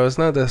spicy, bro. It's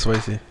not that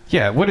spicy.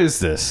 Yeah, what is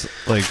this?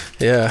 Like,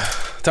 Yeah.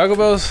 Taco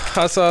Bell's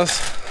hot sauce.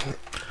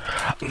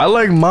 I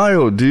like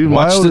mild, dude.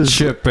 watch Mild the is.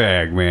 chip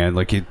bag, man.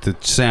 Like the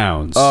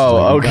sounds.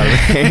 Oh, Like,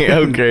 you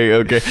okay,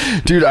 okay.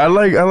 Dude, I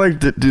like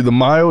the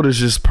mild is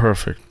just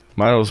perfect.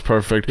 Mild is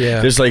perfect.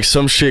 Yeah. There's like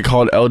some shit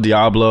called El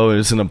Diablo, and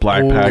it's in a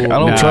black pack. I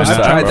don't nah, trust I've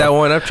that. tried bro. that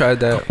one. I've tried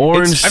that.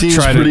 Orange I've seems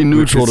tried pretty it,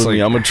 neutral it's to me.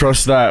 like- I'm gonna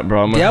trust that,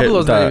 bro. I'm gonna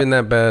Diablo's hit not that. even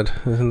that bad.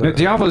 The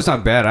Diablo's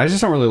not bad. I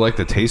just don't really like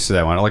the taste of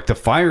that one. Like the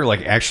fire,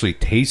 like actually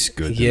tastes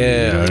good. to me,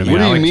 Yeah. you know what I mean? What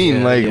do I you like- mean?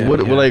 yeah, like yeah,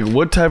 what? yeah. Like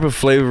what type of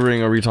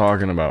flavoring are we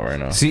talking about right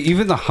now? See,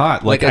 even the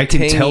hot, like Like a I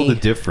can tell tangy- the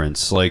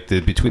difference, like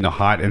between the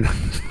hot and the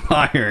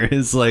fire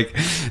is like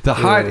the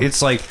hot. Yeah.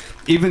 It's like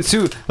even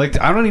too, like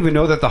I don't even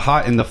know that the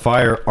hot and the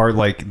fire are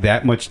like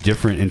that much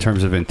different in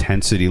terms of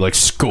intensity, like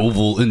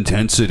Scoville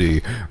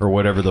intensity or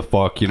whatever the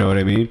fuck. You know what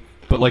I mean?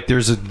 But like there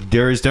is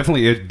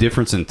definitely a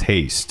difference in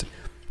taste.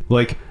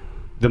 Like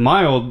the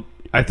mild,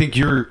 I think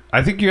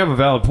you have a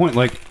valid point.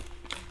 Like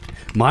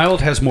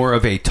Mild has more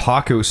of a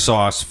taco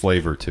sauce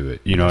flavor to it.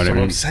 You know what I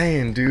mean? I'm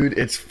saying, dude.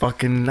 It's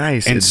fucking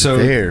nice. And it's so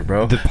there,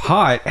 bro. The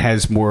hot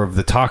has more of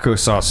the taco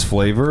sauce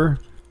flavor,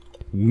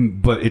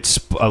 but it's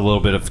a little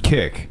bit of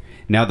kick.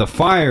 Now the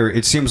fire,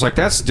 it seems like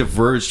that's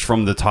diverged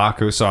from the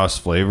taco sauce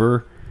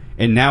flavor,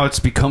 and now it's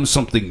become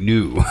something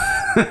new.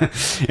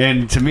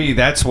 And to me,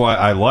 that's what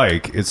I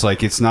like. It's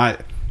like it's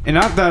not, and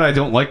not that I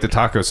don't like the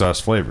taco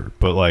sauce flavor,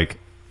 but like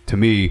to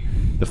me,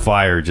 the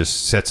fire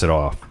just sets it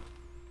off.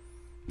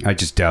 I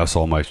just douse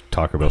all my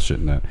Taco Bell shit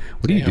in that.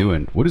 What are you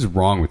doing? What is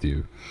wrong with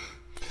you?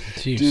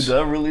 Jeez. Dude, did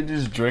I really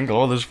just drink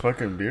all this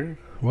fucking beer?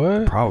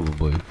 What?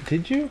 Probably.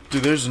 Did you?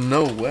 Dude, there's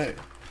no way.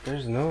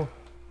 There's no.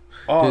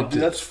 Oh, dude,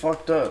 that's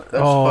fucked up.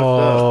 That's fucked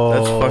up.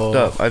 That's fucked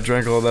up. I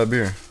drank all that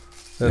beer.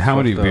 How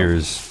many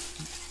beers?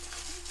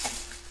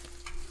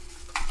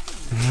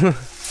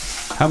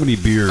 How many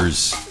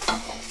beers?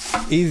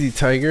 Easy,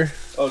 Tiger.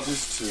 Oh,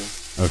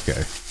 just 2.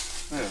 Okay.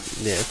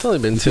 Yeah, it's only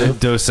been 2.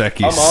 Dos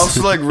Equis. I'm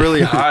also like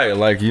really high.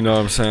 Like, you know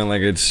what I'm saying?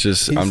 Like, it's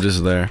just, I'm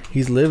just there.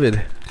 He's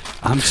livid.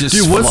 I'm just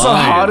Dude, what's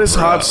flying, the hottest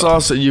bro. hot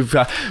sauce that you've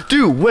got?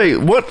 Dude, wait,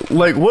 what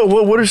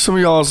are some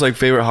of y'all's like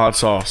favorite hot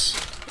sauce?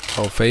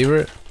 Oh,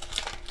 favorite?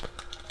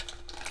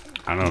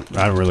 I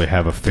don't really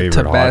have a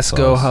favorite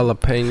Tabasco hot sauce.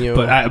 jalapeno.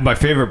 But my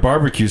favorite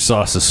barbecue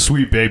sauce is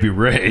Sweet Baby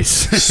Ray's.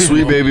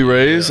 Sweet Baby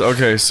Ray's?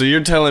 Okay, so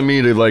you're telling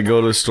me to like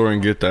go to the store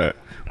and get that.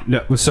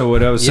 No, so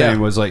what I was saying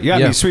was like, I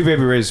mean, Sweet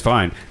Baby Ray's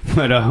fine,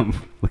 but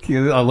look,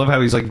 I love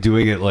how he's like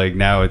doing it like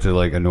now to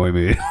like annoy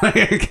me,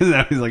 because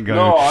now he's like going.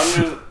 No, I'm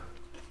just.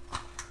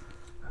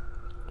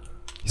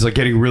 He's like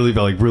getting really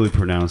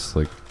pronounced.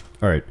 Like,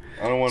 all right,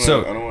 I don't want to.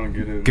 So, I don't want to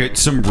get in. get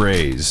some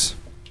Ray's,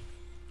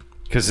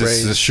 because this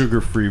is a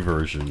sugar-free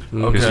version.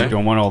 Because you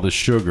don't want all the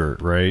sugar,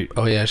 right?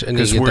 Oh yeah,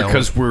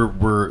 because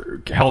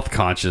we're health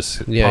conscious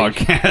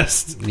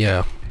podcast.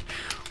 Yeah.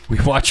 We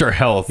watch our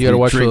health. You gotta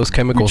watch for those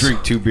chemicals. We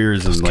drink 2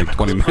 beers in like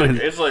 20 minutes.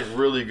 It's like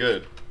really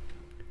good.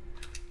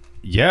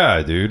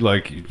 Yeah, dude.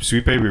 Like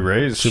Sweet Baby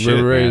Ray's Sweet shit,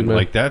 Baby Ray's, man.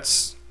 Like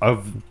that's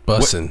of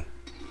bussin'.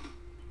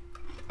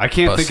 I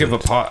can't think of a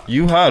pot.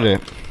 You had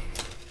it.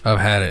 I've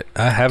had it.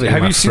 I have it. Have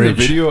in my you seen fridge.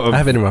 the video of? I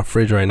have it in my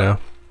fridge right now.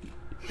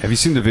 Have you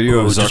seen the video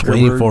of Zuckerberg? Just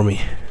waiting for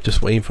me.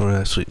 Just waiting for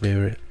that Sweet Baby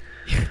Ray.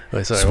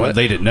 Wait, sorry, what?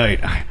 Late at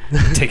night, I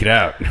take it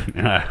out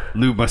and I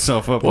lube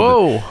myself up.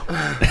 Whoa! All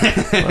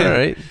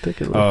right,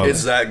 take it.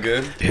 It's that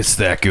good. It's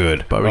that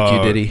good.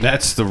 Barbecue Diddy.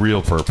 That's the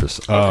real purpose.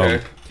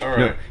 Okay. All right.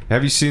 No,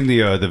 have you seen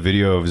the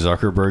video of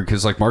Zuckerberg?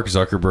 Because like Mark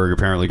Zuckerberg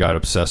apparently got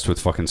obsessed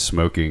with fucking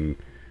smoking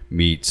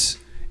meats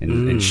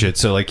and shit.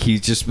 So like he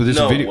just there's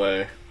a video.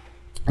 Way.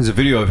 There's a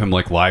video of him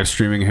like live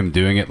streaming him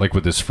doing it like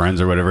with his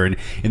friends or whatever,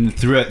 and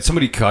through it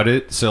somebody cut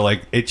it so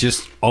like it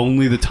just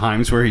only the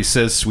times where he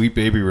says Sweet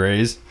Baby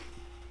Ray's.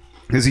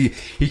 Because he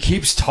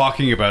keeps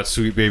talking about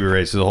Sweet Baby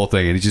Ray's through the whole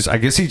thing, and I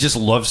guess he just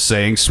loves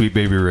saying Sweet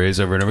Baby Ray's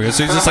over and over again.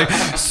 So he's just like,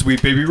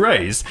 Sweet Baby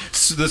Ray's,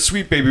 the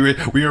Sweet Baby Ray's.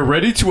 We are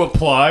ready to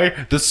apply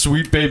the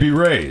Sweet Baby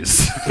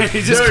Ray's.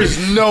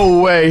 There's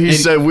no way he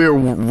said we're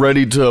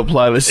ready to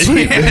apply the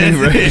Sweet Baby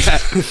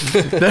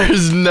Ray's.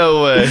 There's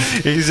no way.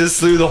 He's just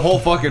through the whole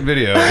fucking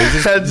video. He's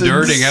just That's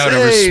nerding insane, out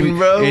over Sweet.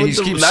 bro. And he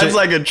keeps That's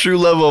like a true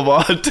level of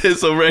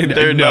autism right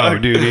there. No,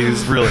 dog. dude,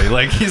 he's really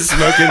like he's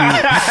smoking.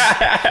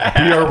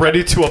 We are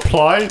ready to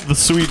apply the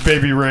Sweet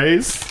Baby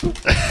Ray's.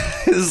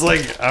 It's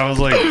like I was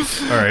like,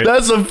 all right,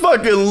 That's a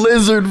fucking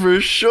lizard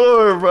for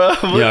sure, bro.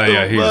 What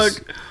the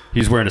fuck?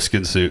 He's wearing a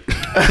skin suit.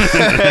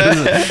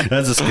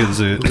 That's a skin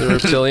suit. The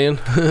reptilian.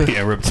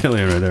 Yeah,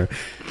 reptilian right there.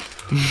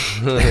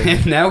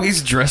 And now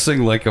he's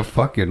dressing like a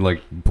fucking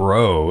like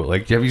bro.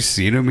 Like, have you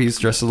seen him? He's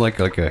dressing like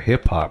a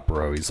hip hop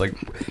bro. He's like,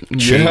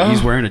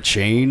 he's wearing a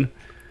chain.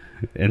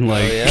 And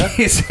like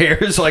his hair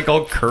is like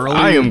all curly.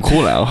 I am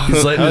cool now.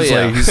 He's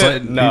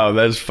letting no,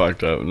 that's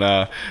fucked up.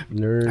 Nah.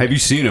 Nerd. Have you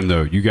seen him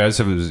though? You guys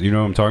have, you know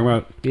what I'm talking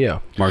about? Yeah.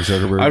 Mark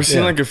Zuckerberg. I've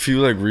seen like a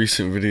few like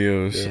recent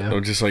videos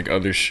of just like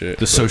other shit.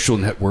 The Social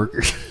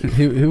Network.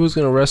 He was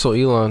gonna wrestle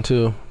Elon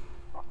too.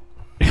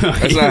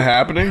 That's not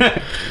happening.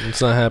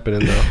 It's not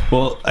happening though.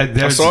 Well,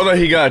 I saw that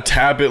he got a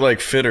tap it like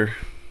fitter.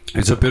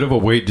 It's a bit of a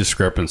weight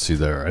discrepancy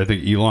there. I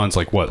think Elon's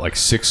like what, like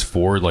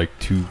 6'4", like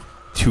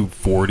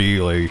 240,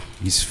 like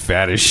he's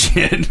fat as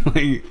shit.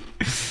 Like,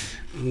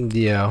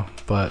 yeah,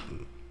 but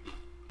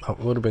it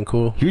would have been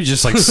cool. he would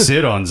just like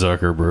sit on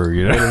Zuckerberg,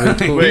 you know?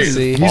 Cool Wait, to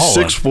see. he's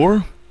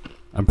 6'4"?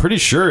 I'm pretty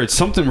sure it's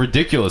something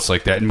ridiculous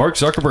like that. And Mark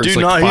Zuckerberg's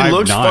Dude, like 5'9" he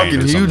looks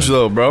fucking huge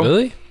though, bro.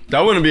 Really? That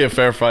wouldn't be a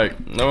fair fight.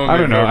 I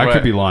don't know. I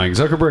could be lying.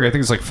 Zuckerberg, I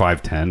think it's like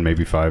 5'10",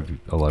 maybe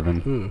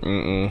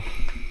 5'11".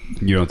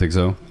 You don't think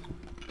so?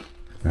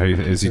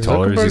 Is he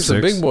taller? Zuckerberg's Is he 6?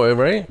 a big boy,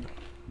 right?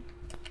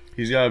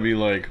 He's gotta be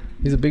like,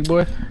 He's a big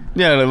boy.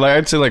 yeah, like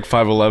I'd say like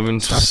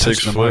 5'11", 6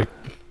 foot.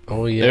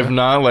 Oh yeah. If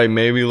not,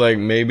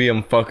 maybe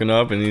I'm fucking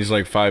up and he's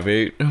like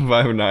 5'8",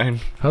 5'9".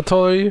 How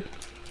tall are you?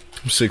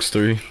 I'm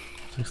 6'3".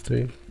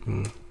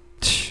 6'3".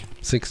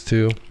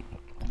 6'2".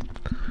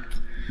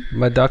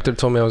 My doctor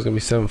told me I was gonna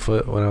be 7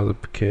 foot when I was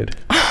a kid.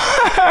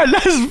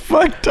 That's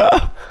fucked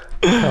up.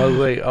 I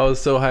was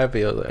so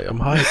happy. I was like, I'm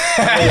high.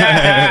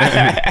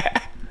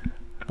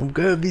 I'm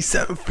gonna be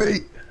 7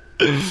 feet.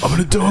 I'm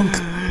gonna dunk.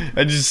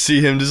 I just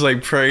see him just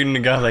like praying to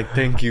God, like,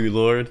 thank you,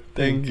 Lord,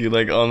 thank you,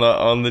 like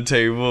on the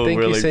table Thank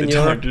where you, like senor. the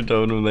doctor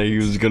told him that he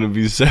was gonna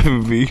be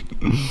 7 feet.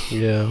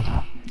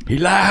 Yeah. He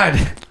lied.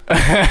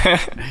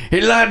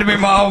 He lied to me,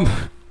 Mom.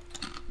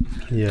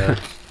 Yeah.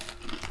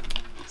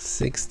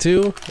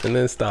 6'2", and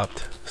then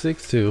stopped.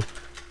 6'2".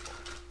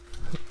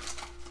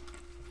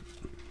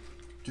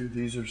 Dude,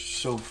 these are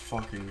so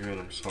fucking good.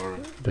 I'm sorry.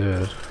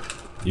 Dude.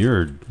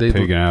 You're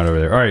pigging out over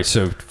there. All right,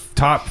 so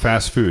top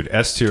fast food,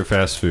 S tier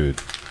fast food.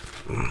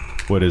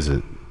 What is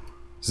it?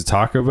 Is it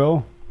Taco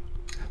Bell?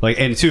 Like,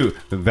 and two,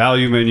 the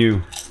value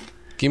menu.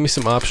 Give me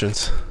some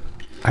options.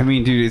 I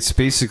mean, dude, it's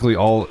basically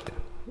all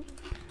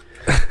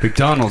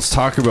McDonald's,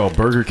 Taco Bell,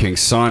 Burger King,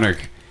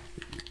 Sonic,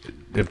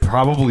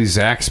 probably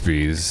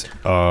Zaxby's,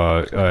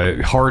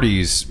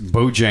 Hardee's,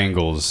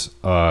 Bojangles,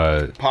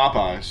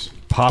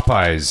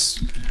 Popeyes,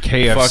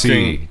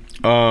 KFC.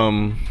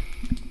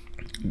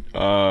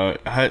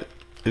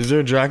 Is there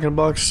a Jack in the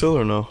Box still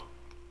or no?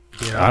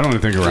 Yeah, I don't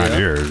think around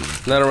here.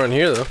 Not around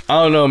here though.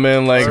 I don't know,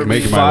 man. Like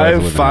Making my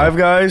life Five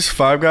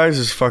Guys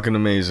is fucking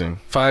amazing.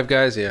 Five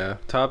Guys, yeah.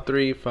 Top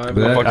 3, Five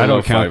But Guys. I don't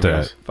love count Five that.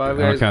 Guys. Five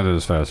I don't Guys. count it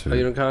as fast Oh, you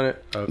food. don't count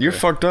it? Okay. You're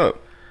fucked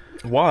up.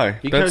 Why?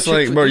 You That's count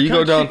like, Chick- bro. you You go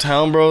count Chick-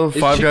 downtown, bro. Is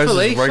Five Guys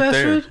Chick-fil-A is right fast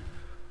there. food?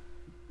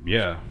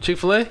 Yeah.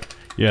 Chick-fil-A?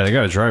 Yeah, they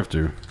got a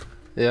drive-through.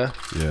 Yeah.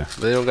 Yeah.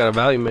 They don't got a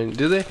value menu,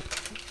 do they?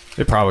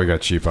 They probably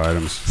got cheap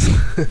items.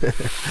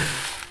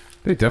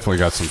 They definitely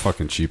got some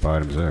fucking cheap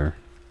items there.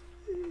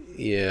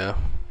 Yeah.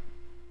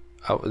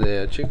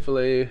 Yeah,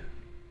 Chick-fil-A,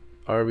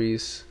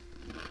 Arby's,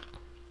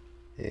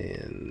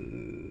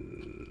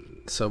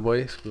 and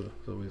Subway.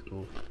 Subway's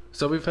cool.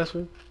 Subway fast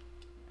food?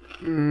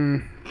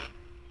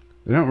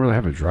 They don't really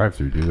have a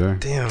drive-through, do they?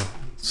 Damn.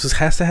 This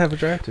has to have a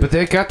drive-thru. But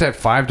they got that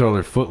 $5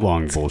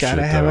 footlong bullshit.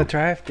 Gotta have though. a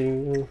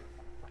drive-thru.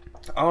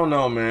 I don't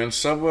know, man.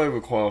 Subway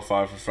would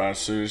qualify for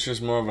fast food. It's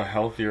just more of a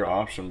healthier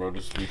option, bro.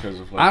 Just because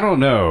of like. I don't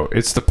know.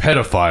 It's the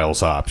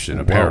pedophiles option,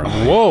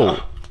 apparently. Whoa.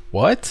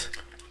 What?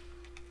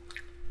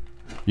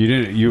 You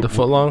didn't. You The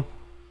footlong?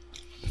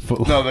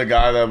 No, the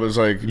guy that was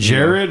like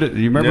Jared.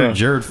 You remember Yeah.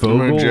 Jared Fogle?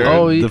 Remember Jared?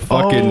 Oh, the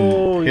fucking.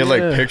 Oh, He had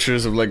like yeah.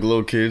 pictures of like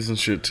little kids and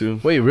shit too.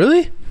 Wait,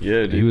 really?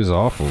 Yeah, dude. He was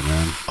awful,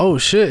 man. Oh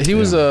shit! He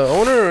was the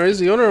owner, or is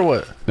the owner, or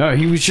what? No,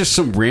 he was just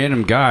some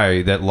random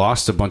guy that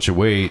lost a bunch of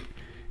weight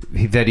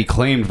that he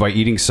claimed by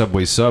eating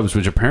Subway subs,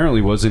 which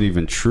apparently wasn't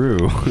even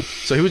true.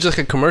 So he was just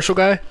like a commercial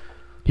guy.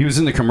 He was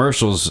in the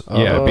commercials,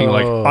 being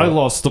like, Oh. "I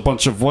lost a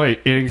bunch of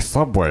weight eating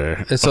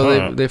Subway." And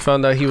so they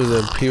found out he was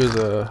a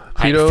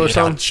pedo or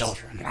something.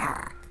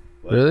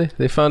 Really?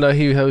 They found out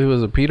he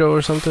was a pedo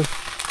or something.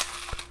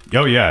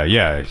 Oh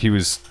yeah. He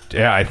was.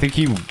 Yeah, I think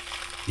he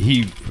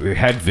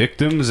had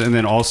victims, and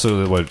then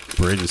also what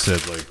Braden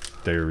said, like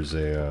there was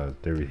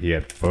he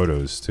had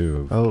photos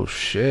too, Oh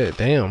shit!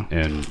 Damn.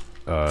 and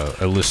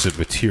illicit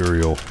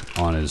material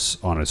on his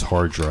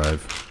hard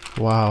drive.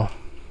 Wow.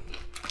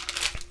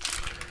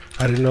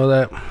 I didn't know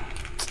that.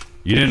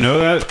 You didn't know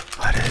that?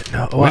 I didn't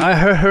know. Well, I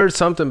heard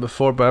something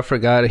before, but I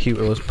forgot he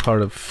was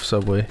part of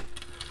Subway.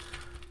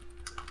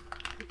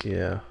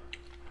 Yeah.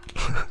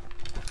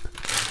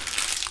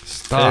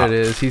 Stop. There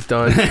it is. He's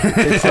done.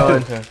 It's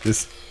done.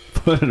 Just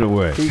put it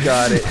away. He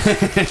got it.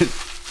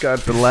 Got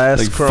the last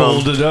Like crumb.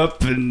 folded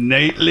up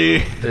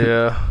innately.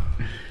 Yeah.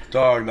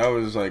 Dog, that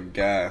was like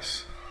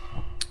gas.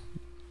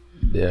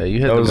 Yeah, you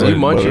had That was you like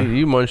munched butter.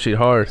 you munched it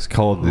hard. It's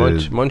called the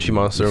Munchie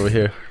monster over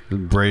here.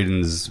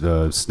 Braden's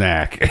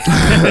snack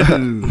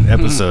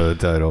episode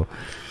title.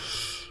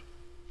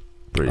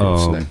 Braden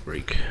snack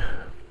break.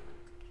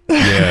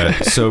 Yeah.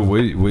 So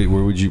where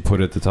would you put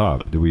at the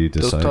top? Do we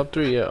Those decide? top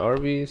 3, yeah,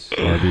 Arby's.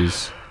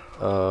 Arby's.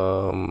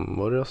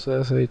 What else did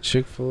I say?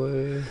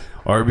 Chick-fil-A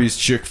Arby's,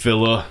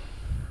 Chick-fil-A.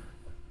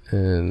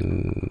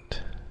 and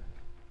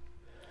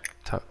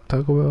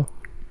Taco Bell.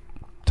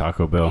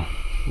 Taco Bell.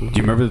 Do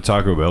you remember the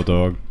Taco Bell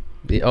dog?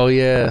 Oh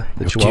yeah,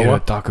 the Chihuahua.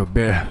 Taco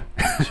Bell.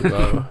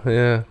 Chihuahua.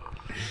 Yeah,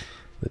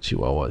 the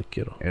Chihuahua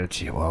kiddo. El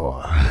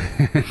Chihuahua.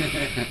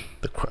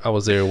 I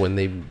was there when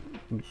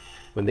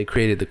they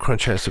created the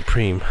Crunchwrap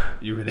Supreme.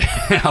 You were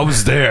there. I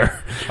was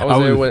there. I was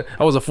there when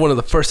I was one of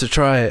the first to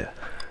try it.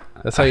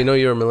 That's how you know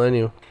you're a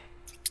millennial.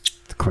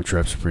 The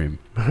Crunchwrap Supreme.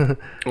 Oh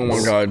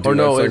my god, dude, Or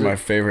no, that's like is my it-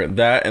 favorite.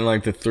 That and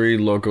like the 3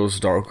 Locos,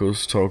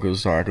 Darkos,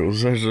 Tocos,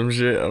 Tacos, or some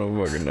shit. I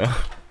don't fucking know.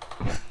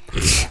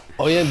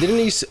 Oh yeah, didn't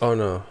he? Oh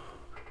no,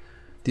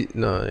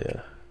 no,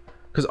 yeah.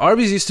 Because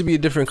Arby's used to be a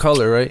different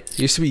color, right? It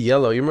used to be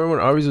yellow. You remember when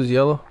Arby's was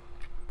yellow?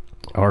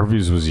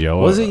 Arby's was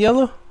yellow. Was it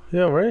yellow?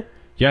 Yeah, right.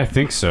 Yeah, I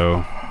think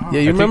so. Yeah, you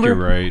I remember? think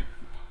you're right.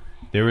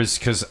 There was,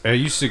 because I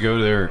used to go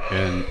there,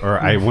 or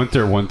I went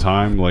there one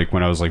time, like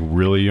when I was like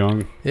really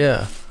young,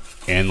 Yeah.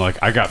 and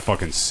like I got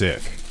fucking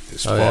sick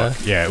as Oh,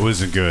 fuck. Yeah, it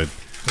wasn't good.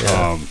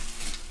 Yeah.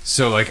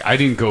 So like I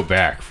didn't go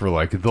back for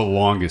like the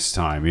longest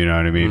time, you know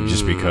what I mean?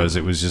 Just because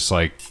it was just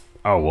like,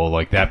 oh well,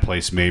 like that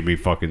place made me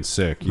fucking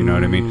sick, you know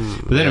what I mean?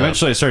 But then yeah.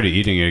 eventually I started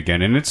eating it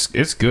again, and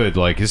it's good.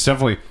 Like it's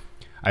definitely,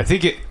 I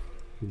think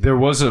There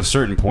was a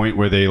certain point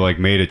where they like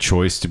made a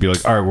choice to be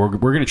like, all right,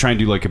 we're gonna try and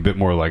do like a bit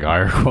more like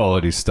higher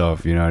quality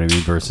stuff. You know what I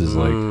mean? Versus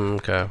like,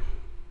 okay.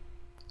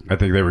 I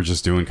think they were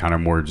just doing kind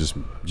of more just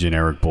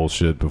generic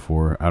bullshit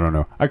before. I don't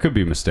know. I could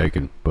be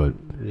mistaken, but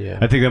yeah,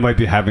 I think that might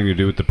be having to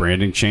do with the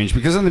branding change,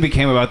 because then it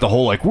became about the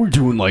whole like, we're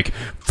doing like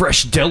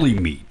fresh deli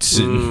meats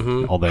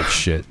and all that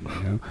shit.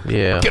 You know?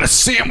 Yeah. Get a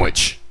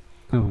sandwich.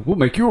 We'll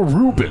make you a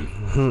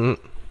Reuben.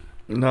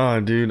 Nah,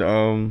 dude.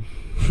 Are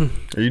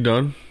you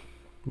done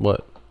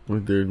What?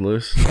 with your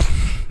list?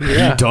 Are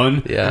you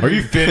done? Yeah. Are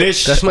you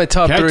finished? That's my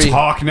top Can I 3.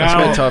 talk now?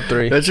 That's my top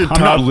 3. That's your I'm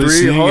top not 3.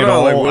 listening Hold at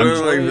on, like all. what I'm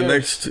are like the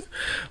next?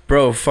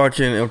 Bro,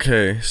 fucking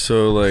okay.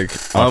 So like,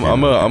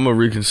 I'm gonna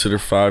reconsider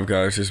Five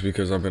Guys just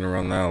because I've been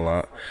around that a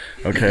lot.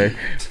 Okay,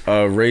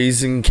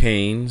 Raising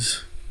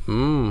Cane's.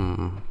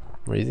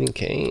 Raising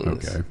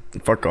Cane's. Okay.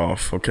 Fuck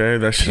off. Okay,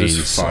 that shit is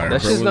Cane's. fire.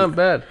 That bro. shit's not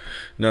bad.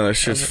 No, that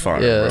shit's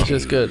fire. Yeah, bro. that's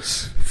just good.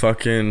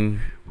 Fucking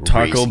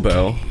Taco Raising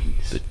Bell.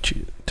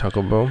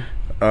 Taco Bell.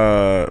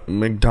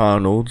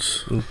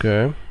 McDonald's.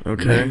 Okay.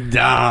 Okay.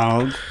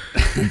 Dog.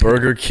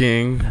 Burger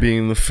King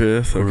being the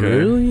 5th. Okay.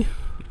 Really?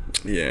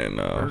 Yeah,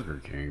 no.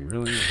 Burger King,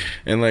 really?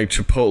 And like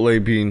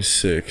Chipotle being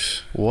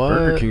 6. What?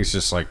 Burger King's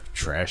just like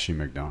trashy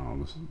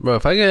McDonald's. Bro,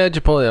 if I get at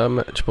Chipotle, I'm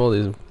at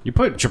Chipotle's. You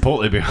put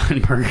Chipotle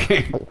behind Burger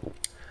King.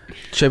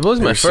 Chipotle's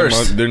my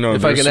first.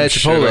 If I can add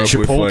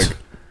Chipotle. Like,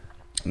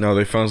 no,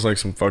 they found like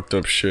some fucked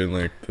up shit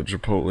like the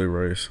Chipotle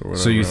rice or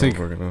whatever. So you think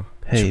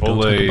Hey,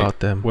 don't talk about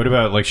them. What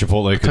about like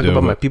Chipotle? Talk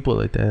about my people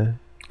like that.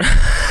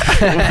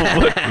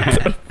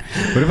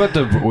 What about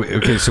the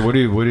okay? So what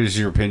is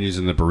your opinions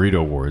in the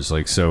burrito wars?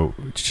 Like, so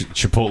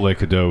Chipotle,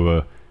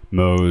 Qdoba,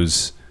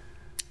 Moe's.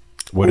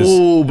 What is?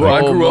 Oh, bro, I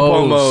grew up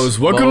on Moe's. Moe's.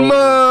 Welcome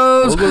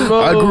Moe's. Welcome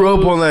I grew up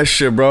Moe's. on that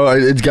shit, bro.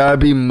 It's gotta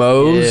be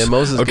Moe's. Yeah,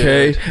 Moe's is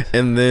okay. good.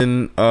 And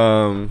then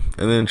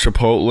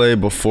Chipotle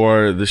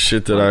before the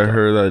shit that I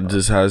heard that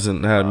just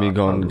hasn't had me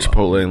going to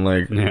Chipotle in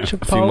like a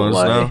few months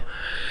now.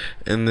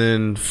 And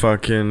then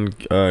fucking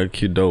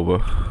Qdoba.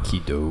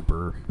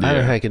 Qdoba. I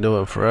haven't had Qdoba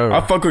in forever.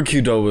 I fuck with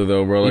Qdoba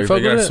though, bro. Like fuck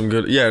they got with it? some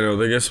good. Yeah, no,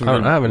 they got some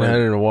good. I haven't like, had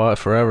it in a while,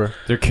 forever.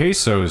 Their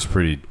queso is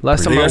pretty.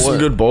 Last They time I got some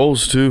went. good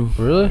bowls too.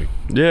 Really?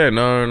 Yeah,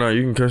 no.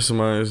 You can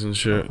customize and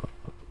shit.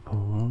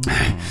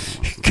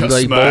 You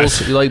like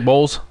bowls? You like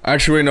bowls?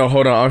 Actually, wait, no,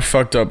 hold on. I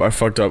fucked up.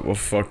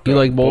 You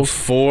like bowls?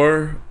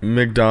 Before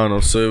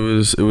McDonald's, so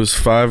it was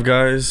Five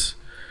Guys,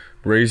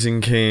 Raising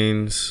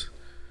Cane's,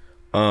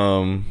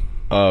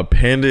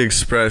 Panda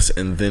Express,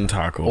 and then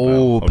Taco Bell.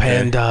 Oh, okay?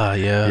 Panda,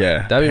 yeah.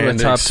 Yeah, That'd be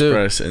Panda my top 2.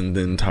 Express and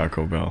then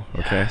Taco Bell.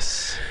 Okay,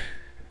 Yes.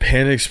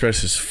 Panda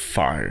Express is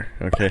fire.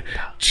 Okay,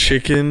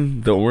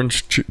 chicken, the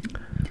orange. Dude,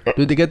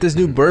 they get this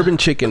new bourbon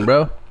chicken,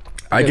 bro.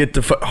 I get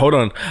the hold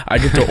on. I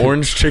get the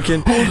orange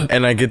chicken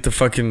and I get the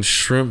fucking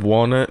shrimp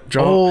walnut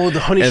jar. Oh,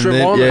 the honey and shrimp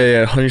then, walnut.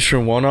 Yeah, honey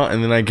shrimp walnut,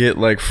 and then I get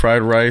like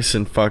fried rice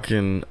and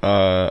fucking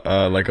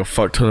like a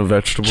fuck ton of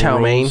vegetable Chow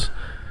mein. rolls.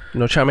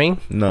 No chow mein?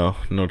 No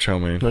chow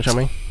mein. No chow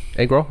mein?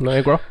 Egg roll? No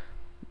egg roll?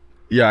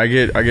 Yeah, I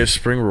get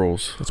spring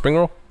rolls. A spring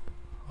roll?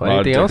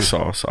 Anything Duck else?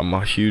 sauce. I'm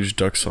a huge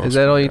duck sauce. Is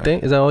that all you guy.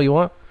 think? Is that all you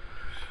want?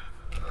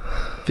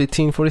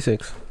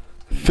 1546.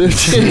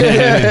 15.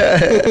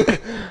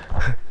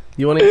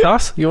 You want any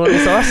sauce? You want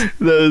any sauce?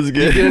 That was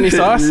good. You get any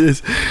sauce?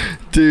 Yes.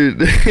 Dude,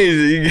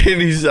 you get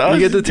any sauce? You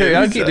get the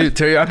teriyaki? Dude,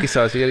 teriyaki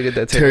sauce. You gotta get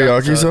that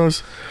teriyaki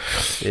sauce?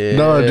 Yeah.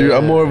 Nah, dude,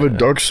 I'm more of a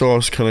duck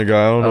sauce kind of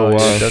guy. I don't know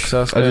why. Duck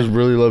sauce I guy? just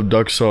really love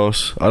duck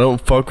sauce. I don't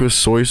fuck with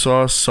soy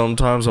sauce.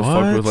 Sometimes I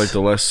fuck with What? like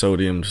the less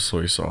sodium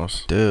soy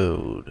sauce.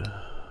 Dude.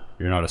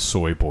 You're not a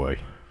soy boy.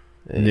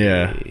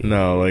 Yeah,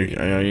 no, like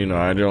I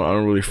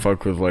don't really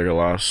fuck with like a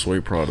lot of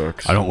soy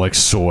products. I don't like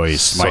soy. My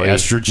Soy.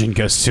 estrogen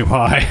gets too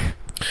high.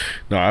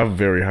 No, I have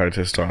very high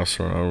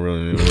testosterone. I don't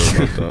really need to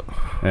worry about that.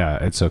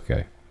 Yeah, it's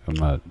okay.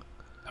 I'm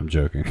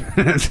joking.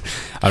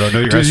 I don't know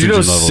your Dude, estrogen you know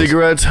levels.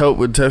 cigarettes help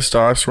with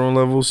testosterone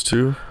levels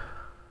too?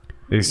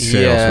 They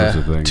say all sorts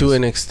of Yeah, things. to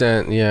an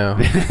extent, yeah.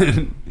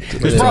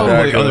 There's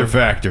probably other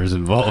factors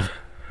involved.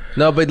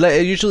 No, but like,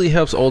 it usually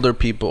helps older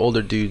people,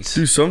 older dudes.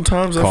 Dude,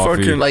 sometimes Coffee. I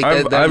fucking Like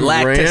I've that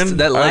ran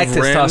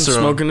testosterone.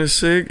 smoking a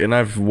cig, and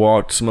I've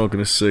walked smoking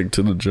a cig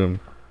to the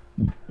gym.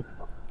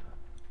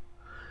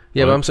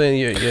 Yeah, but I'm saying,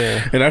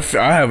 yeah. And I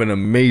have an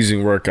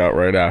amazing workout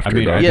right after. I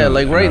mean, dog. Yeah, don't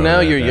like right know now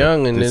that you're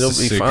young and it's it'll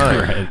a be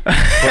fine.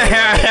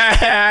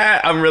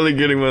 cigarette. I'm really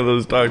getting one of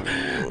those dogs.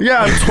 Yeah,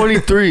 I'm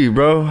 23,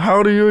 bro. How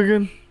old are you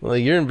again?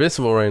 Like you're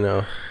invincible right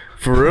now.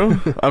 For real?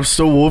 I'm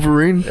still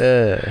Wolverine?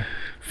 Yeah.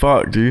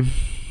 Fuck, dude.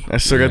 I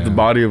still got the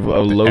body of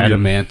Logan.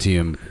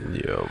 Adamantium.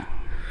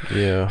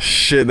 Yeah.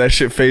 Shit, that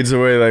shit fades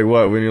away like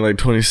what, when you're like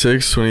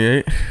 26,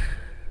 28?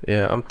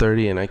 Yeah, I'm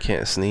 30 and I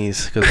can't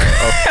sneeze because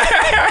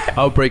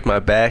I'll break my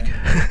back.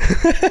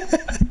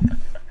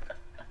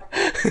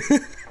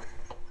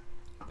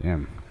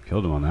 Damn,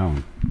 killed him on that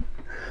one.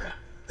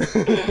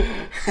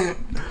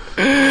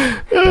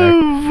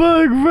 Oh,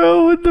 fuck,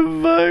 bro. What the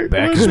fuck?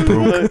 Back What is the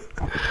broke.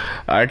 fuck?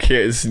 I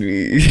can't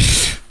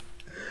sneeze.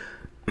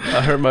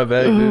 I hurt my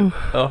back, dude.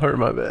 I'll hurt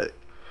my back.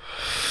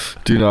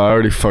 Dude, no, I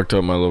already fucked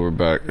up my lower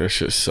back. That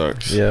shit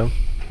sucks. Yeah.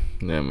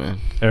 Yeah, man.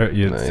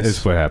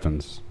 It's what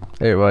happens.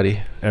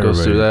 Everybody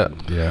goes through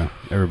that. Yeah,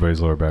 everybody's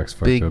lower back's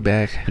fucked Big up.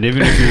 back. And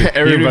even if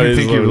you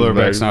think your lower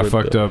back's not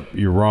fucked up,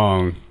 you're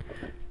wrong,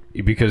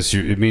 because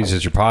it means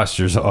that your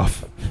posture's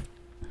off.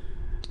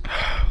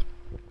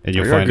 And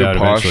you'll find out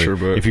eventually.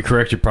 But if you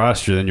correct your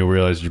posture, then you'll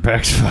realize your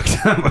back's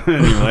fucked up.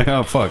 And you're like,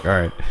 oh fuck, all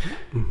right,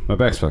 my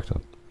back's fucked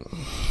up.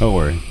 Don't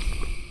worry.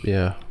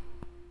 Yeah.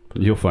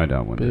 You'll find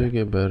out one day. It'll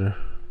get better.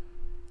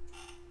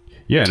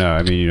 Yeah, no,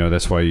 I mean, you know,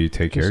 that's why you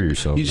take care of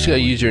yourself. You just gotta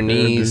use your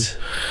knees.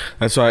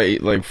 That's why I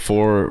eat like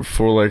four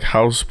like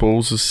house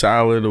bowls of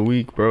salad a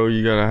week, bro.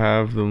 You gotta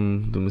have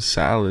them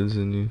salads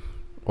in you.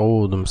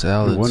 Oh, them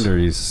salads. No wonder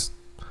he's.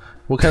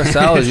 What kind of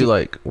salads you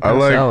like?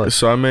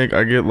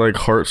 I get like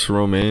hearts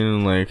romaine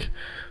and like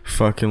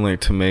fucking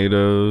like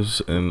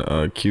tomatoes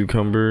and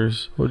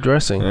cucumbers. What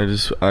dressing?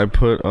 I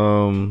put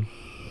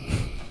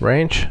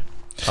ranch.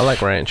 I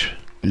like ranch.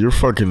 You're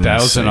fucking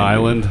Thousand insane,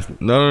 Island.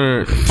 Dude.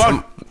 No.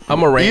 Fuck.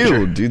 I'm a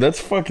ranger. Ew, dude,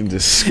 that's fucking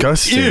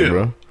disgusting,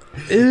 bro.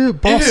 Ew,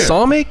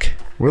 balsamic?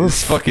 Where the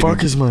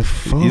fuck is my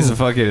phone? He's a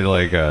fucking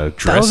like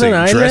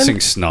dressing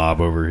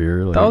snob over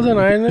here. Like, Thousand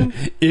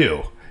Island?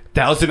 Ew.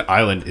 Thousand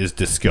Island is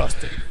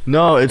disgusting.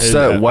 No, it's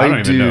that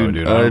white dude.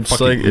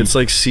 It's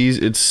like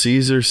Caesar.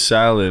 Caesar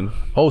salad.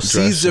 Oh,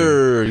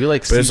 Caesar. You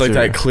like Caesar. But it's like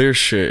that clear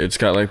shit. It's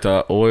got like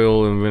the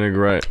oil and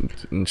vinaigrette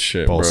and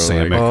shit,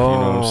 balsamic. bro. Like,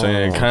 you know what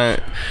I'm saying?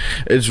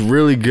 It's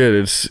really good.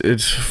 It's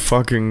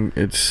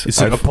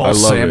like a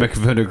balsamic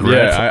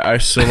vinaigrette. Yeah, I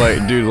still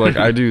like, dude. Like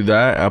I do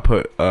that. I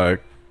put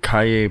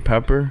cayenne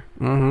pepper.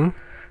 Mm-hmm.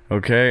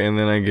 Okay, and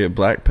then I get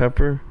black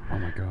pepper. Oh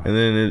my god. And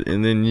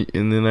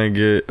then I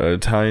get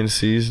Italian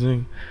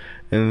seasoning,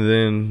 and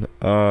then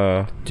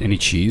any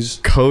cheese,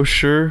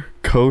 kosher,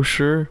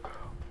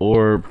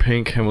 or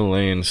pink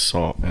Himalayan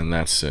salt, and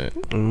that's it.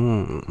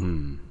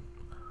 Mm.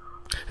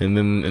 And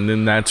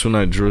then that's when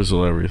I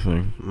drizzle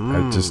everything.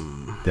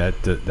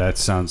 That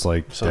sounds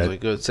like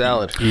good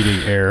salad. Eating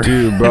air,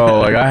 dude,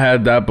 bro. Like I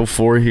had that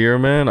before here,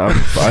 man. I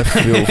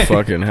feel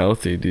fucking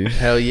healthy, dude.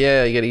 Hell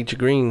yeah, you gotta eat your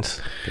greens.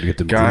 Gotta get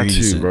the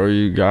greens, bro.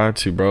 You got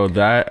to, bro.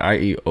 That I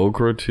eat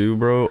okra too,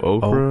 bro.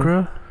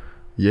 Okra.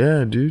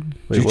 Yeah, dude.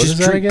 Wait, you just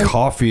drink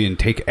coffee and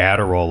take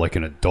Adderall like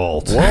an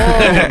adult.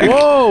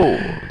 Whoa!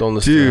 Don't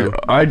listen to him.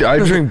 I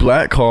drink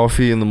black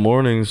coffee in the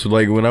mornings.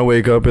 Like when I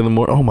wake up in the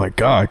morning. Oh my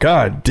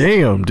god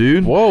damn,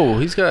 dude. Whoa,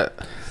 he's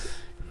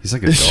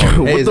like a dog.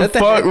 What the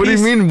fuck? What do you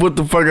mean? What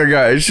the fuck I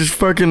got? It's just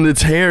fucking.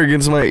 It's hair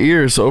against my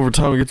ear, so over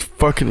time it gets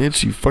fucking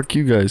itchy. Fuck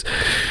you guys,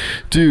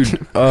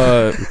 dude.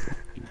 All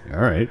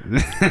right.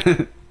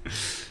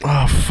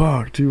 Oh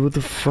fuck, dude! What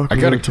the fuck? I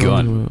got a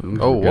gun.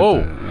 Oh whoa!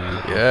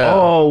 Yeah.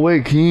 Oh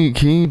wait, can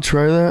you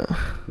try that?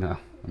 No,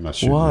 I'm not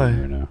sure. Why?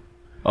 Right now.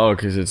 Oh,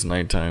 because it's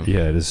nighttime.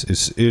 Yeah, it is.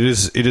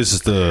 It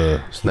is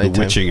the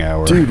witching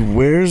hour. Dude,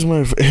 where's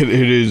my? It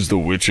is the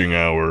witching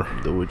hour.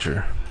 The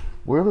Witcher.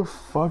 Where the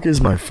fuck is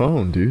my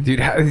phone, dude?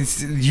 Dude,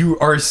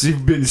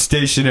 you've been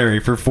stationary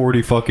for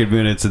 40 fucking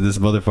minutes and this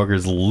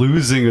motherfucker's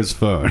losing his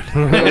phone.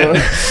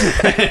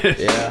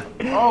 Yeah.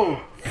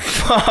 Oh,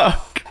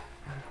 fuck.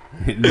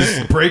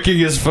 He's breaking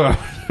his phone.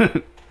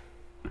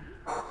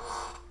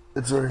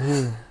 It's right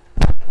here.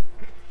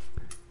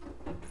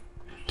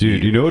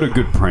 Dude, you know what a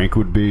good prank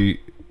would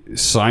be?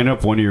 Sign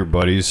up one of your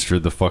buddies for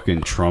the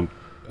fucking Trump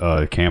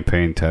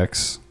campaign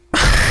texts.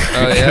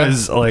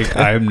 Because, like,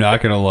 I'm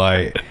not gonna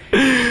lie.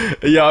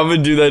 Yeah, I'm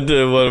gonna do that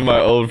to one of my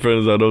old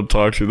friends I don't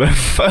talk to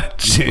that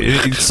much.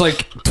 It's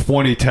like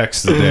 20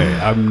 texts a day.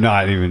 I'm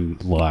not even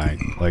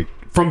lying. Like,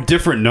 from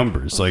different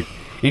numbers. Like,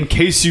 in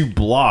case you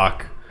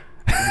block.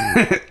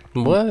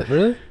 What?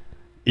 Really?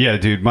 Yeah,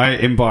 dude, my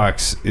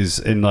inbox is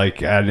in,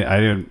 like, I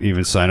didn't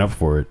even sign up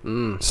for it.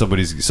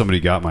 Somebody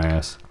got my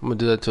ass. I'm gonna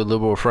do that to a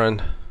liberal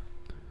friend.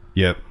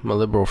 Yep. My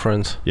liberal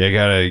friends. Yeah,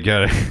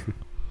 gotta.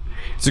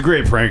 It's a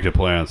great prank to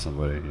play on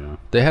somebody, you know.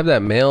 They have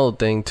that mail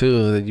thing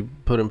too that you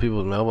put in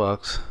people's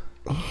mailbox,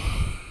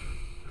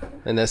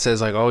 and that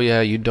says like, "Oh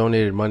yeah, you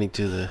donated money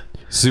to the."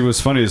 See, what's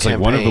funny is campaign.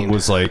 Like one of them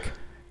was like,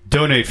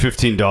 "Donate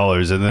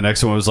 $15," and the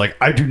next one was like,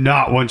 "I do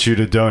not want you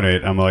to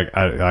donate." I'm like,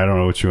 I don't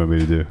know what you want me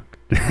to do.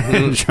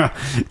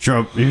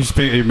 Trump,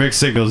 you mixed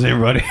signals,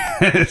 everybody.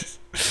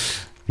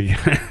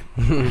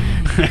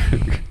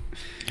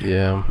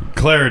 Yeah.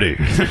 Clarity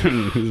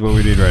is what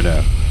we need right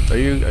now. Are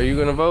you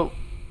gonna vote?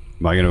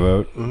 Am I gonna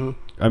vote? Mm-hmm.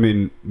 I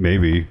mean,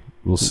 maybe.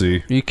 We'll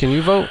see. Can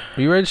you vote?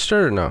 Are you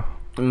registered or no?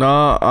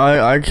 Nah,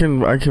 I can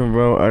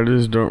vote. I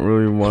just don't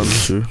really want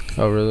to.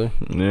 Oh really?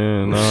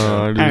 Yeah,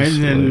 no. I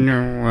didn't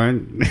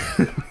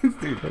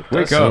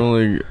Wake up.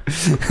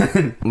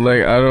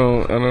 Like I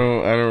don't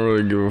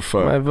really give a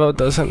fuck. My vote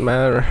doesn't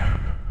matter.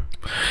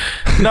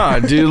 Nah,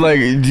 dude, like,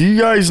 do you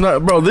guys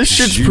not, bro? This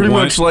shit's pretty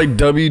much like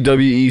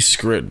WWE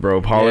script,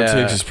 bro.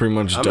 Politics is pretty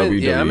much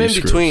WWE. I'm in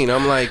script. between.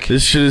 I'm like,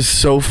 this shit is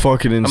so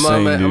fucking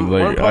insane, dude.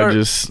 Like,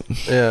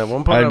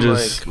 one part I'm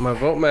like, my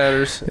vote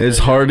matters. It's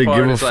hard to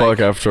give a fuck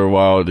after a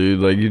while, dude.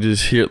 Like, you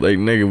just hear, like,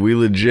 nigga, we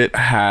legit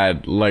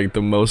had like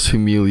the most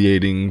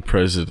humiliating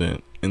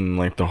president in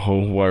like the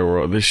whole wide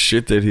world. The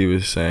shit that he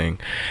was saying,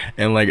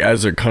 and like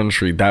as a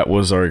country, that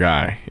was our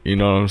guy. You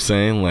know what I'm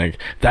saying? Like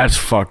that's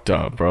fucked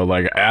up, bro.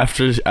 Like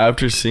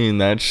after seeing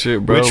that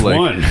shit, bro. Which like,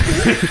 one?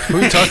 What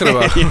are you talking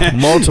about? Yeah.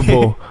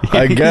 Multiple,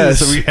 I guess.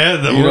 So we had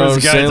the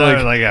worst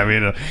guy. Like I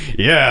mean,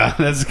 yeah,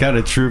 that's kind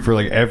of true for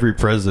like every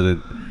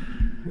president.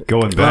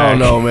 Going back. I don't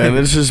know, man.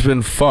 It's just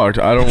been fucked.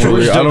 I don't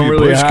really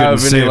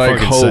have any like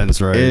hope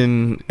sense, right?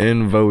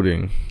 in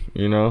voting.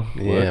 You know?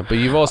 Yeah, but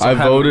you've also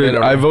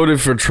I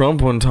voted for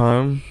Trump one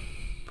time.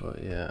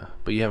 But yeah,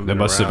 but you haven't. That been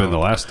must around. have been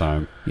the last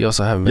time. You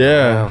also haven't been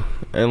around.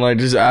 And like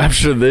just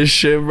after this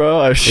shit,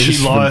 bro,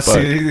 he lost.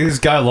 This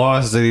guy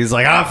lost, and he's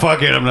like,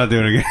 fuck it, I'm not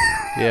doing it again.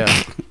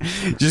 Yeah.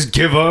 Just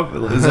give up.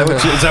 Is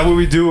that what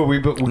we do?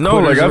 No,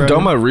 like I've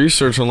done my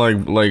research on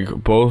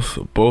like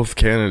both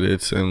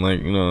candidates, and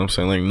like, you know what I'm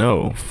saying, like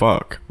no,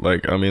 fuck,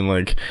 like I mean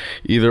like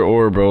either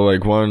or, bro.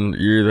 Like one,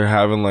 you're either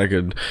having like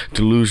a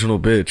delusional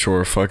bitch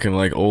or a fucking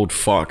like old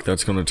fuck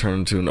that's gonna turn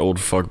into an old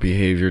fuck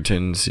behavior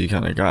tendency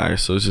kind of guy.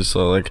 So it's just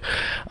like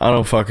I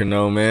don't fucking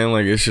know, man.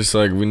 Like it's just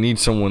like we need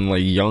someone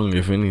like young,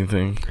 if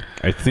anything.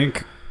 I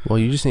think. Well,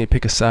 you just need to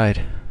pick a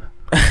side.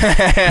 I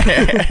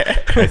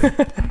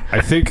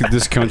think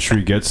this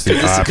country gets the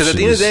options. Because at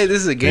the end of the day,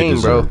 this is a game,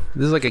 bro.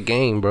 This is like a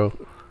game, bro.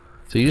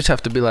 So you just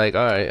have to be like,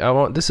 all right, I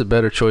want this is a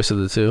better choice of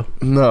the two.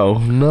 No,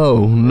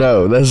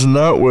 that's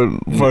not what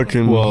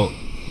fucking. Well,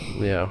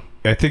 yeah.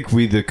 I think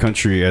we, the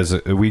country,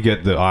 we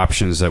get the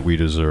options that we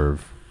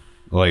deserve.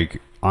 Like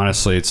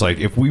honestly, it's like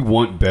if we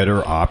want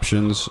better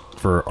options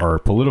for our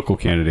political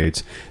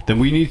candidates, then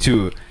we need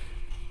to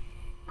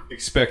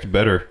expect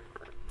better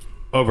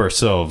of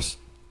ourselves.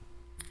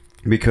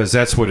 Because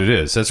that's what it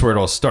is. That's where it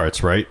all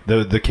starts, right?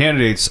 The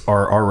candidates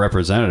are our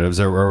representatives.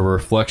 They're a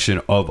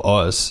reflection of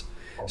us.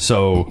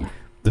 So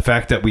the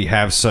fact that we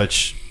have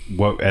such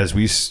what as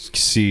we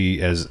see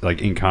as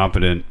like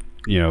incompetent,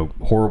 you know,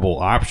 horrible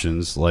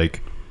options, like,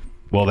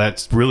 well,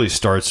 that really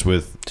starts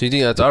with. Do you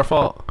think that's our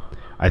fault?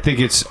 I think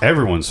it's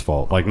everyone's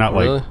fault. Like not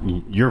really?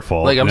 Like your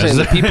fault. Like I'm saying,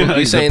 the people.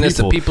 You're saying it's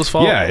the people's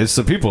fault? Yeah, it's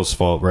the people's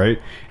fault, right?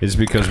 It's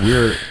because we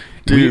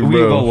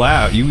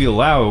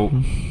allow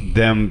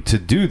them to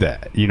do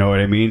that, you know what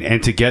I mean,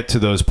 and to get to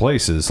those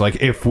places.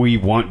 Like if we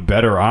want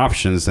better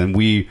options, then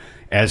we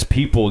as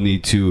people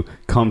need to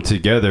come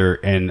together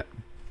and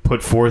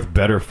put forth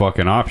better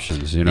fucking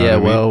options, you know. Yeah,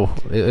 well,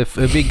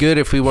 it'd be good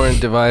if we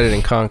weren't divided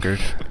and conquered.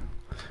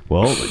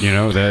 Well, you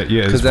know that,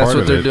 yeah, because that's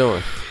what they're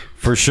doing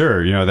for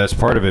sure. You know, that's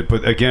part of it.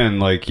 But again,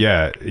 like,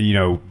 yeah, you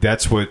know,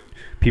 that's what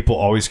people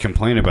always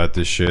complain about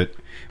this shit.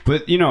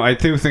 But, you know, I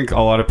do think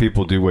a lot of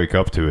people do wake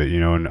up to it,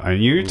 you know,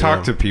 and you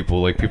talk to people,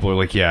 like, people are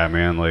like, yeah,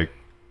 man, like,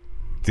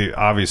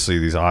 obviously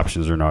these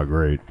options are not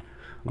great.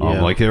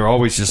 Like, they're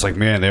always just like,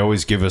 man, they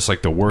always give us,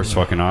 like, the worst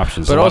fucking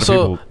options. But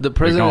also, the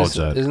president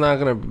is not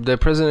going to, the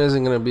president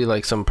isn't going to be,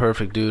 like, some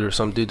perfect dude or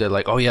some dude that,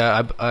 like, oh,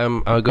 yeah,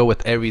 I'll go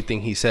with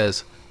everything he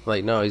says.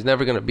 Like, no, he's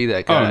never going to be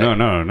that guy. Oh,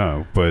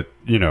 no. But,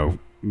 you know,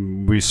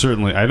 we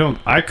certainly,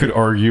 I could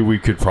argue we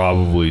could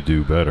probably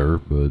do better,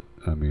 but,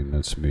 I mean,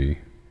 that's me.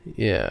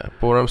 Yeah,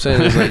 but what I'm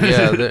saying is like,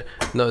 yeah,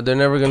 they're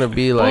never gonna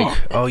be like,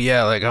 oh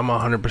yeah, like I'm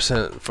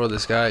 100% for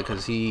this guy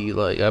because he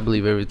like I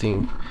believe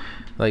everything.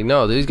 Like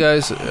no, these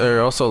guys are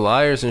also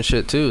liars and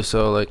shit too.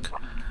 So like,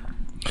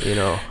 you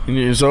know,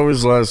 it's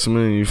always last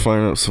minute you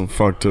find out some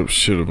fucked up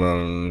shit about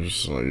him and you're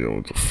just like, yo,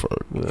 what the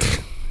fuck?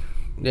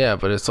 Yeah,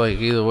 but it's like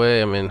either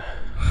way. I mean,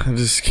 I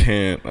just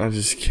can't,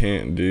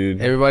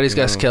 dude. Everybody's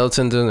got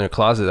skeletons in their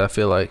closet. I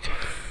feel like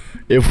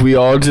if we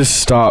all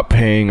just stop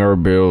paying our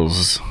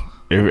bills.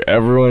 If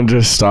everyone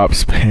just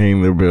stops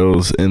paying their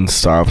bills and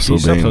stops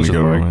obeying the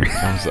government.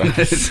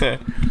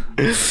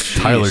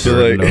 Tyler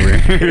Durden over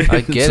here.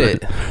 I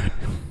get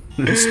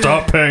it.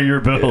 Stop paying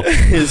your bills.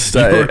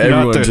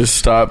 Everyone just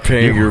stop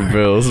paying your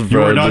bills,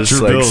 bro. You are not just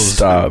your like bills.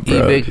 Stop,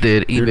 bro.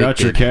 Evicted. You're not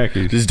your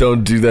khakis. Just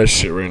don't do that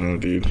shit right now,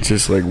 dude.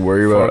 Just like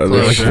worry about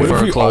other shit. What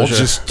if we all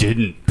just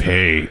didn't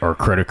pay our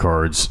credit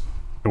cards?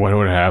 What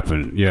would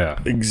happen? Yeah.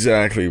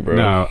 Exactly, bro.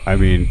 No, I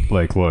mean,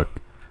 like, look.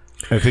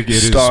 I think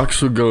stocks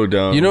would go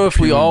down. You know, if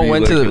we all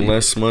went to the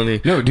less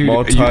money, no, dude,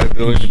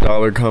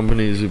 multi-billion-dollar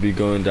companies would be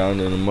going down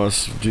and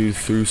must do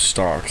through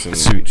stocks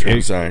and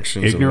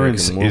transactions.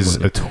 Ignorance is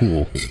a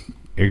tool.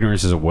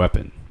 Ignorance is a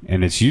weapon,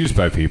 and it's used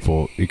by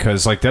people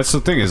because, like, that's the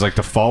thing is like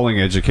the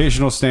falling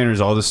educational standards,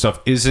 all this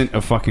stuff isn't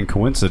a fucking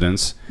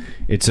coincidence.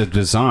 It's a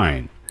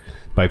design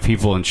by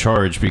people in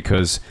charge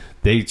because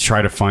they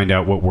try to find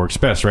out what works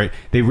best. Right?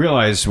 They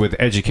realize with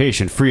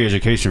education, free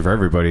education for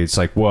everybody, it's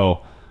like,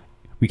 well,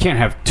 we can't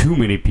have too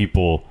many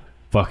people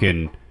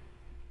fucking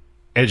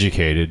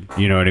educated,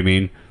 you know what I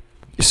mean?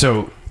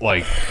 So,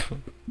 like,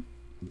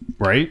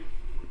 right?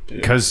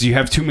 Because you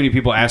have too many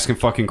people asking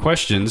fucking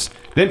questions,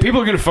 then people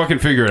are going to fucking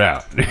figure it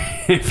out.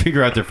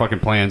 Figure out their fucking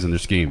plans and their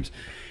schemes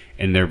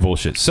and their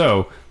bullshit.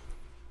 So,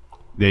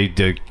 they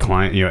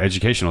decline, you know,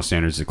 educational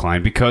standards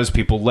decline because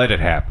people let it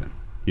happen.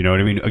 You know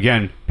what I mean?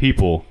 Again,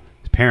 people,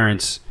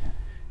 parents,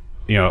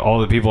 you know, all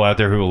the people out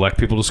there who elect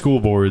people to school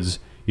boards,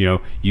 you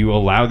know, you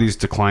allow these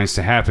declines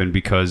to happen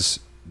because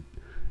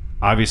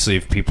obviously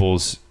if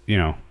people's,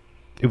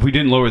 if we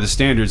didn't lower the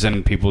standards,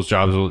 then people's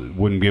jobs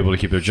wouldn't be able to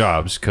keep their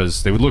jobs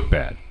because they would look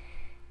bad.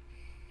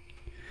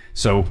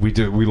 So we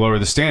lower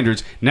the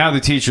standards. Now the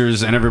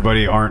teachers and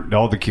everybody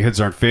all the kids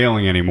aren't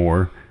failing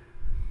anymore.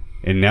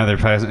 And now they're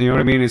passing. You know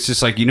what I mean? It's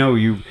just like,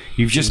 you've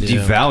just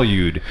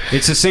devalued.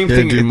 It's the same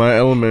thing. Dude, my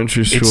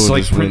elementary school. It's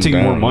like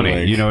printing more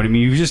money. Like, you know what I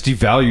mean? You've just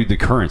devalued the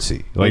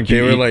currency. Like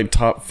they were like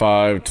top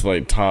 5 to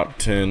like top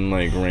 10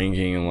 like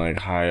ranking and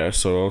like high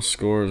SOL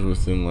scores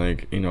within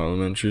like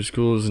elementary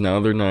schools. Now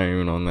they're not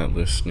even on that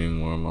list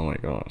anymore. I'm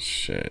like, oh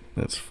shit,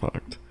 that's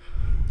fucked.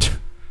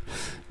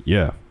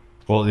 Yeah.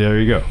 Well, there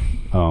you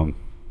go.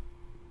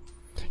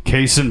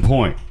 Case in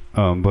point.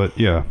 But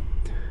yeah,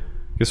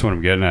 I guess what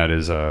I'm getting at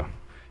is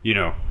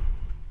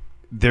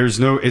it's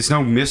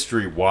no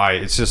mystery why.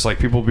 It's just like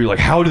people will be like,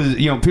 how did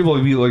people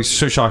will be like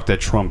so shocked that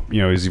Trump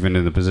is even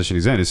in the position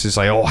he's in. It's just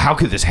like, oh, how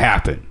could this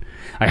happen?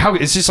 Like, how?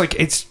 It's just like,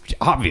 it's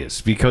obvious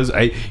because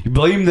you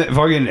blame the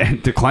fucking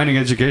declining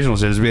educational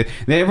status.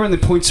 Everyone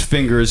that points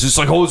fingers, it's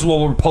like, oh, it's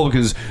all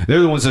Republicans.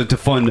 They're the ones that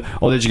fund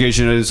all the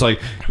education. And it's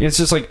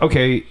just like,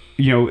 okay,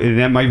 and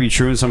that might be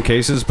true in some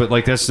cases, but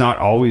like that's not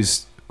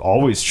always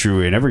true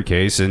in every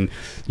case. And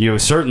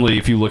certainly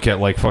if you look at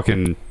like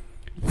fucking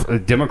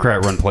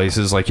Democrat-run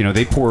places, like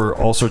they pour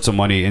all sorts of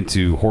money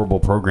into horrible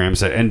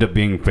programs that end up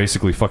being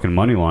basically fucking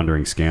money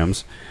laundering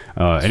scams.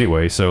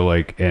 Anyway, so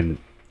like, and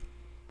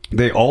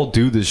they all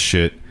do this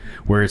shit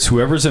where it's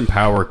whoever's in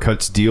power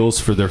cuts deals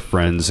for their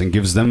friends and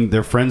gives them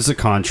their friends the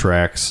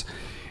contracts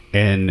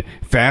and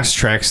fast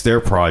tracks their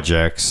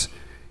projects.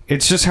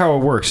 It's just how it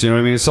works. You know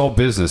what I mean? It's all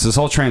business. It's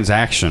all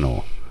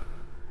transactional.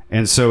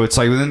 And so it's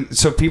like,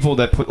 so people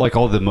that put like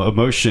all the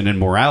emotion and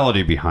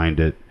morality behind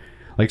it,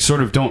 like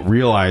sort of don't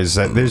realize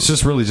that there's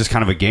just really just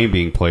kind of a game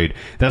being played.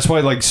 That's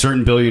why like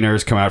certain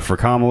billionaires come out for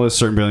Kamala,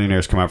 certain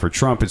billionaires come out for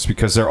Trump. It's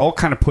because they're all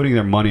kind of putting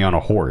their money on a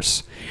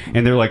horse.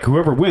 And they're like,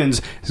 whoever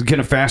wins is going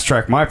to fast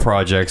track my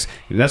projects.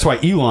 And that's why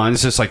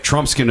Elon's just like,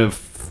 Trump's going to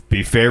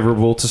be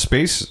favorable to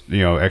space,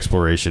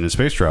 exploration and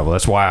space travel.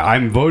 That's why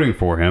I'm voting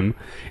for him.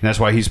 And that's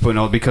why he's putting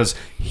all, because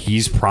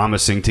he's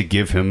promising to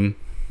give him,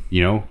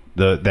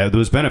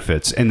 those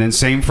benefits. And then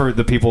same for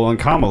the people on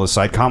Kamala's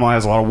side. Kamala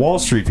has a lot of Wall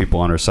Street people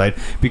on her side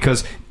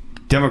because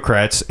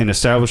Democrats and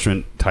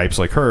establishment types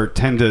like her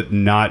tend to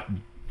not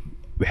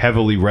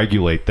heavily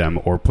regulate them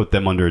or put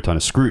them under a ton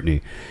of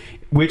scrutiny,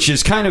 which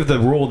is kind of the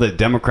role that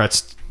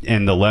Democrats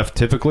and the left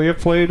typically have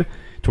played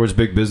towards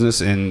big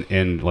business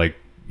and like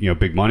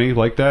big money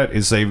like that.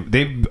 Is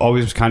they've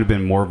always kind of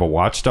been more of a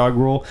watchdog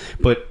role,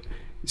 but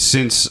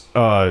since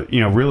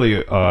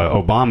really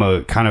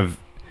Obama kind of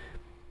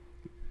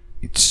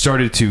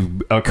started to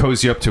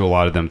cozy up to a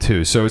lot of them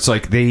too. So it's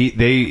like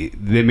they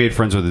made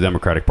friends with the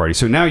Democratic Party.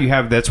 So now you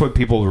have, that's what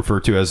people refer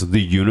to as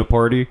the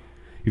uniparty.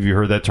 Have you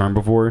heard that term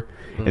before?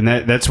 Mm-hmm.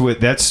 And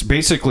that's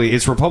basically,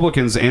 it's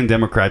Republicans and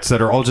Democrats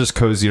that are all just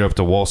cozied up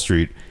to Wall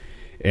Street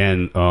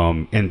and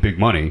big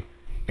money,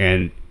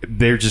 and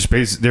they're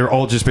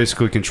all just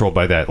basically controlled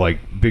by that,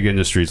 like big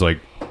industries like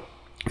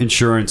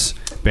insurance,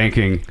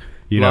 banking.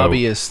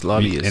 Lobbyists,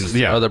 and,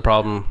 yeah, other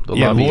problem.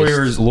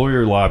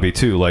 Lawyer lobby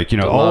too. Like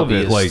all of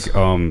it. Like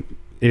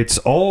it's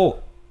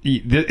all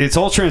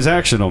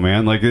transactional,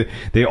 man. Like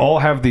they all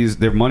have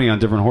their money on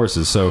different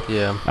horses. So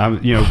yeah,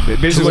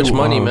 basically too much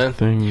money, man.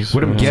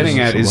 What I'm getting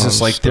at is just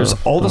like there's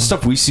all the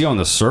stuff we see on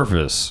the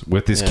surface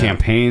with these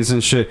campaigns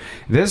and shit.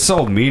 This is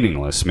all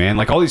meaningless, man.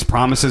 Like all these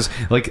promises,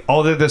 like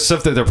all the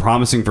stuff that they're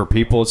promising for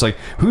people. It's like,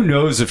 who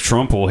knows if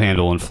Trump will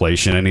handle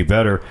inflation any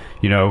better?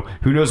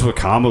 Who knows what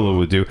Kamala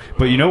would do?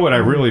 But what I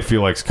really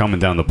feel like is coming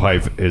down the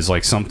pipe is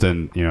like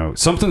something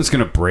that's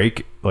gonna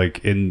break,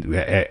 like in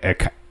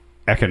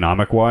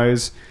economic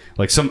wise.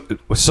 Like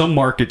some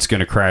market's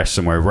going to crash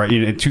somewhere, right?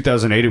 In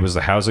 2008 it was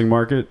the housing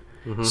market.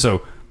 Mm-hmm.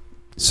 So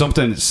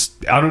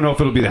I don't know if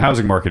it'll be the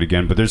housing market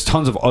again, but there's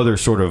tons of other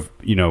sort of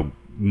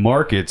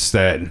markets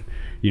that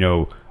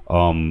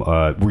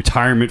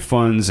retirement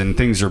funds and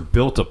things are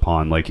built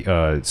upon, like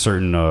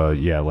certain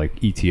like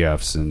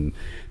ETFs and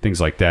things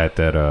like that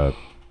a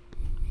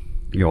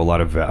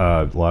lot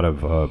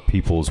of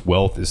people's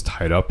wealth is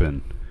tied up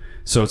in.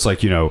 So it's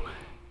like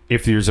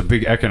if there's a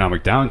big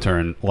economic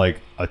downturn, like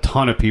a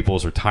ton of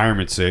people's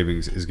retirement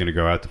savings is going to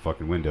go out the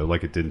fucking window,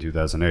 like it did in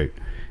 2008.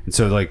 And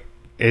so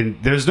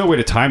and there's no way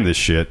to time this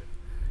shit.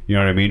 You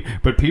know what I mean?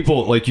 But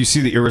people, like, you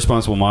see the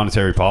irresponsible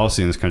monetary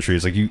policy in this country.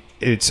 It's like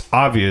it's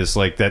obvious,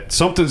 like, that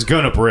something's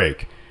going to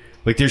break.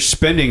 Like, they're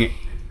spending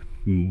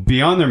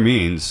beyond their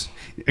means.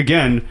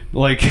 Again,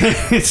 like,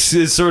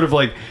 it's sort of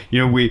like,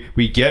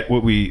 we get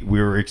what we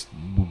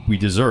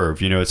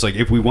deserve. It's like,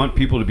 if we want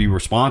people to be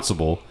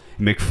responsible,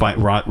 make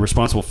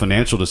responsible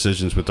financial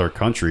decisions with our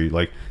country,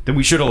 like, then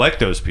we should elect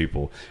those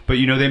people. But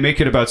they make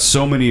it about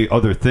so many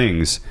other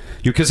things,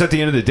 because at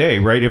the end of the day,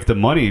 right, if the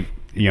money,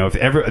 if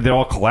it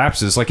all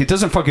collapses, like, it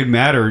doesn't fucking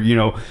matter,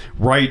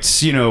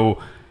 rights,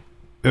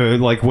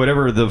 like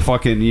whatever the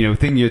fucking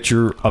thing that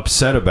you're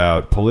upset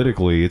about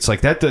politically, it's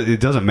like that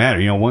it doesn't matter,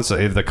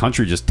 if the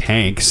country just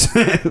tanks.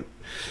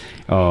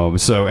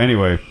 So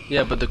anyway,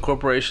 yeah, but the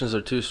corporations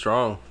are too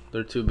strong.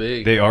 They're too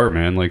big. They are,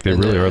 man. Like they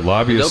really are.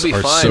 Lobbyists they'll be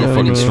are fine. so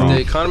fucking strong. If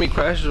the economy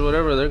crashes or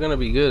whatever, they're gonna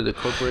be good. The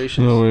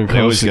corporations. When it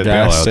comes to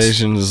gas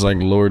stations, it's like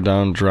lowered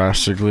down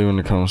drastically when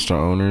it comes to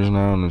owners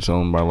now, and it's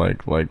owned by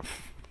like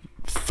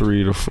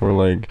 3 to 4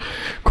 like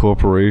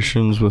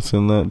corporations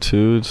within that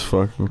too. It's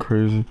fucking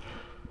crazy.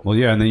 Well,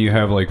 yeah, and then you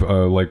have like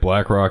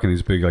BlackRock and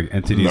these big like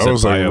entities that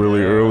was like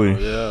really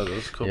early. Yeah,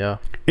 that's cool. Yeah.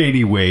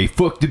 Anyway,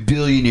 fuck the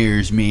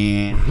billionaires,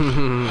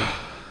 man.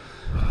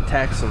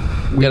 Tax them.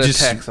 We gotta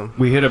tax them.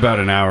 We hit about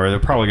an hour. They're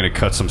probably gonna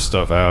cut some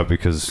stuff out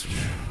because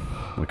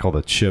we call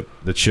the chip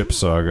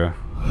saga.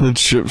 The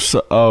chip.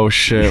 Oh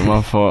shit,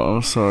 my fault.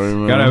 I'm sorry,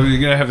 man. You're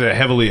gonna have to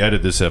heavily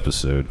edit this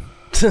episode.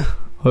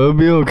 It'll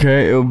be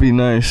okay. It'll be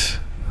nice.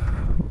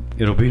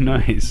 It'll be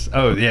nice.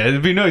 Oh yeah,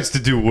 it'd be nice to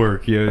do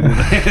work. Yeah,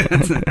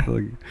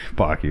 like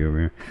Baki over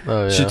here.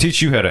 Oh, yeah. Should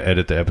teach you how to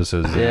edit the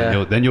episodes.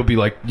 Yeah. Then you'll be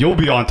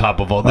on top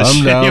of all this I'm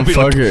shit. down.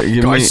 Fuck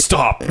it. Guys,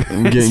 stop.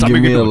 Give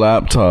me a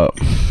laptop.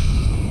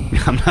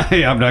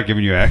 I'm not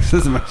giving you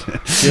access.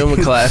 Give him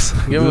a class.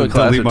 Give him a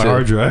class. Delete my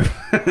hard drive.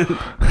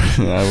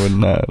 I would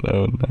not.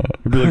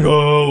 You'd be like,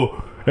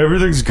 oh,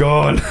 everything's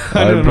gone.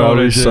 I'd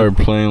probably start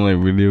playing like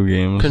video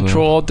games.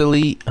 Control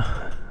delete.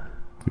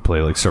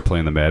 You start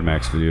playing the Mad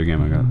Max video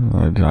game I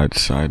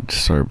got. I'd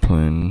start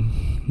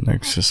playing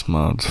Nexus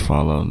mods,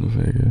 Fallout New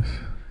Vegas,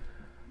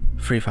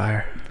 Free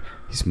Fire.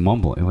 He's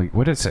mumbling. Like,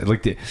 what is it?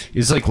 Like,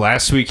 it's like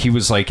last week he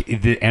was like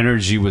the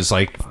energy was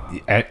like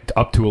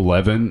up to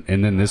 11,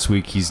 and then this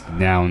week he's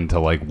down to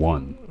like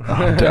 1.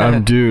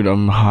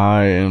 I'm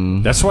high,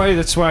 and that's why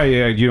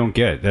you don't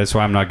get. That's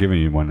why I'm not giving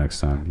you one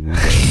next time.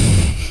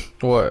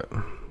 What?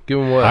 Give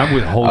him what? I'm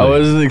withholding. I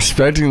wasn't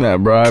expecting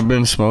that, bro. I've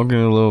been smoking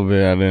a little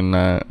bit. I did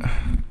not.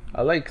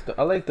 I like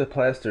the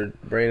plastered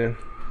Brayden.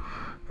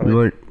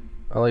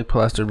 I like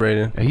plastered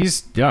Brayden.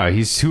 He's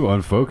too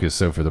unfocused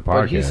though for the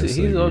podcast.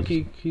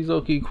 He's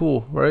okay,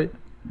 cool, right?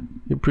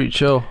 You're pretty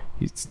chill.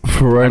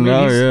 For right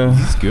now, yeah.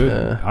 He's good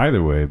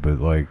either way,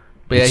 but like.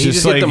 But yeah, he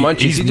just get the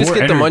munchies. He just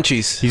get the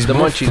munchies. He's the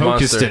more munchies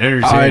focused monster. and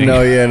entertaining. I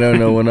know, yeah,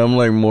 no. When I'm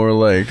like more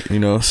like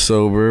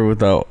sober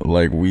without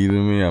like weed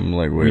in me, I'm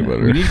like way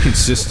better. We need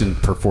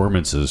consistent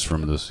performances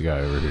from this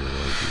guy over here.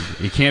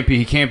 Like,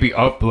 he can't be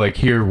up like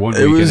here one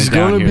week. It was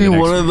gonna be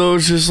one of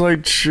those just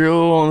like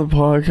chill on the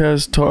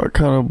podcast talk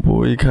kind of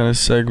boy kind of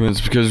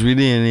segments because we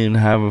didn't even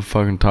have a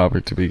fucking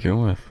topic to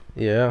begin with.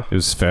 Yeah, it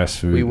was fast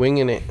food. We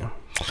winging it.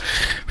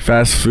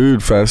 Fast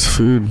food.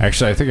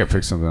 Actually, I think I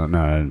picked something up. No,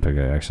 I didn't pick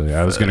it. Actually,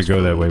 I was going to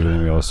go that way, but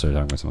then we all started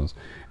talking about something else.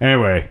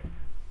 Anyway.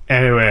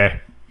 Have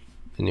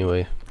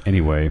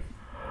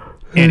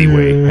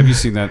you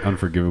seen that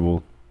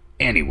Unforgivable?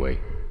 Anyway.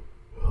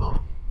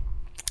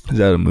 Is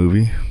that a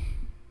movie?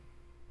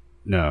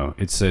 No,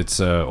 it's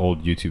a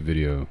old YouTube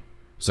video.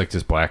 It's like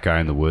this black guy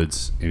in the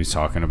woods, and he's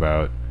talking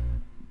about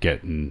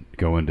going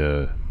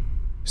to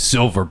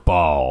Silver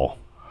Ball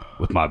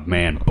with my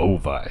man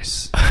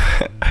Bovice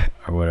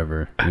or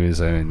whatever. He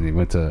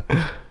went to.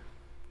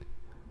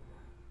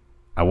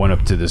 I went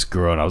up to this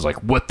girl and I was like,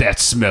 "What that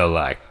smell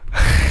like?"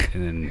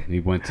 And then we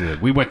went to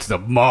the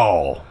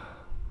mall,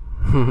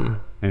 and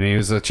it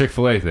was a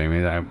Chick-fil-A thing. I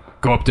mean, I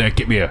go up there and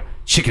get me a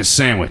chicken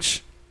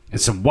sandwich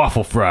and some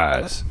waffle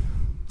fries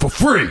for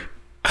free.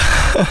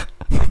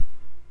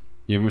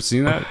 You ever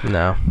seen that?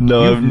 No,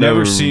 I've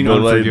never seen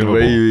Unforgivable.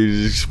 Like, the way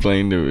you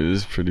explained it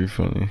was pretty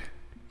funny.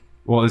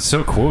 Well, it's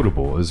so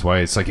quotable is why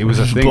it's like it was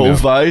a thing.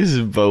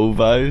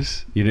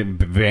 Bovice. You didn't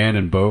Van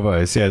and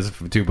Bovice. Yeah, it's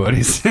two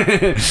buddies.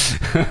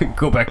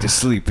 Go back to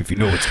sleep if you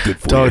know what's good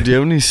for you. Dog, do you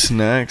have any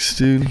snacks,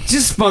 dude?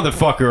 Just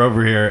motherfucker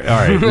over here. All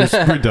right,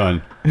 we're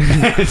done.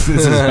 This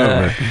is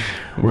over.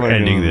 We're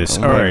ending this.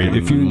 All right,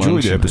 if you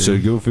enjoyed the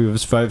episode, go give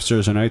us 5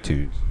 stars on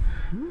iTunes.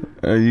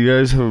 You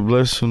guys have a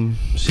blessed one.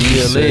 See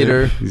you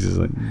later. He's just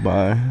like,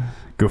 bye.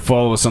 Go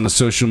follow us on the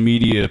social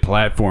media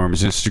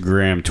platforms: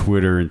 Instagram,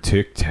 Twitter, and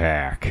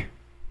TikTok.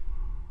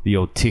 The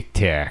old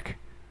tic-tac.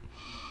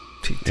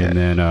 And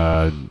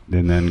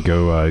then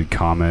go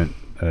comment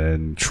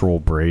and troll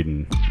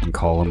Braden and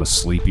call him a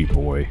sleepy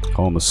boy.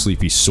 Call him a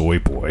sleepy soy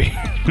boy.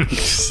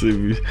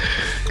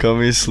 Call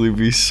me a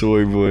sleepy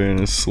soy boy and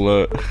a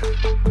slut.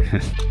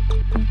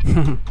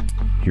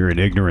 You're an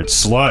ignorant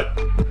slut,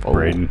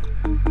 Braden.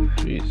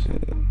 Jeez.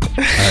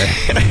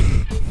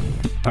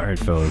 All right,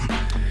 fellas.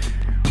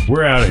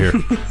 We're out of here.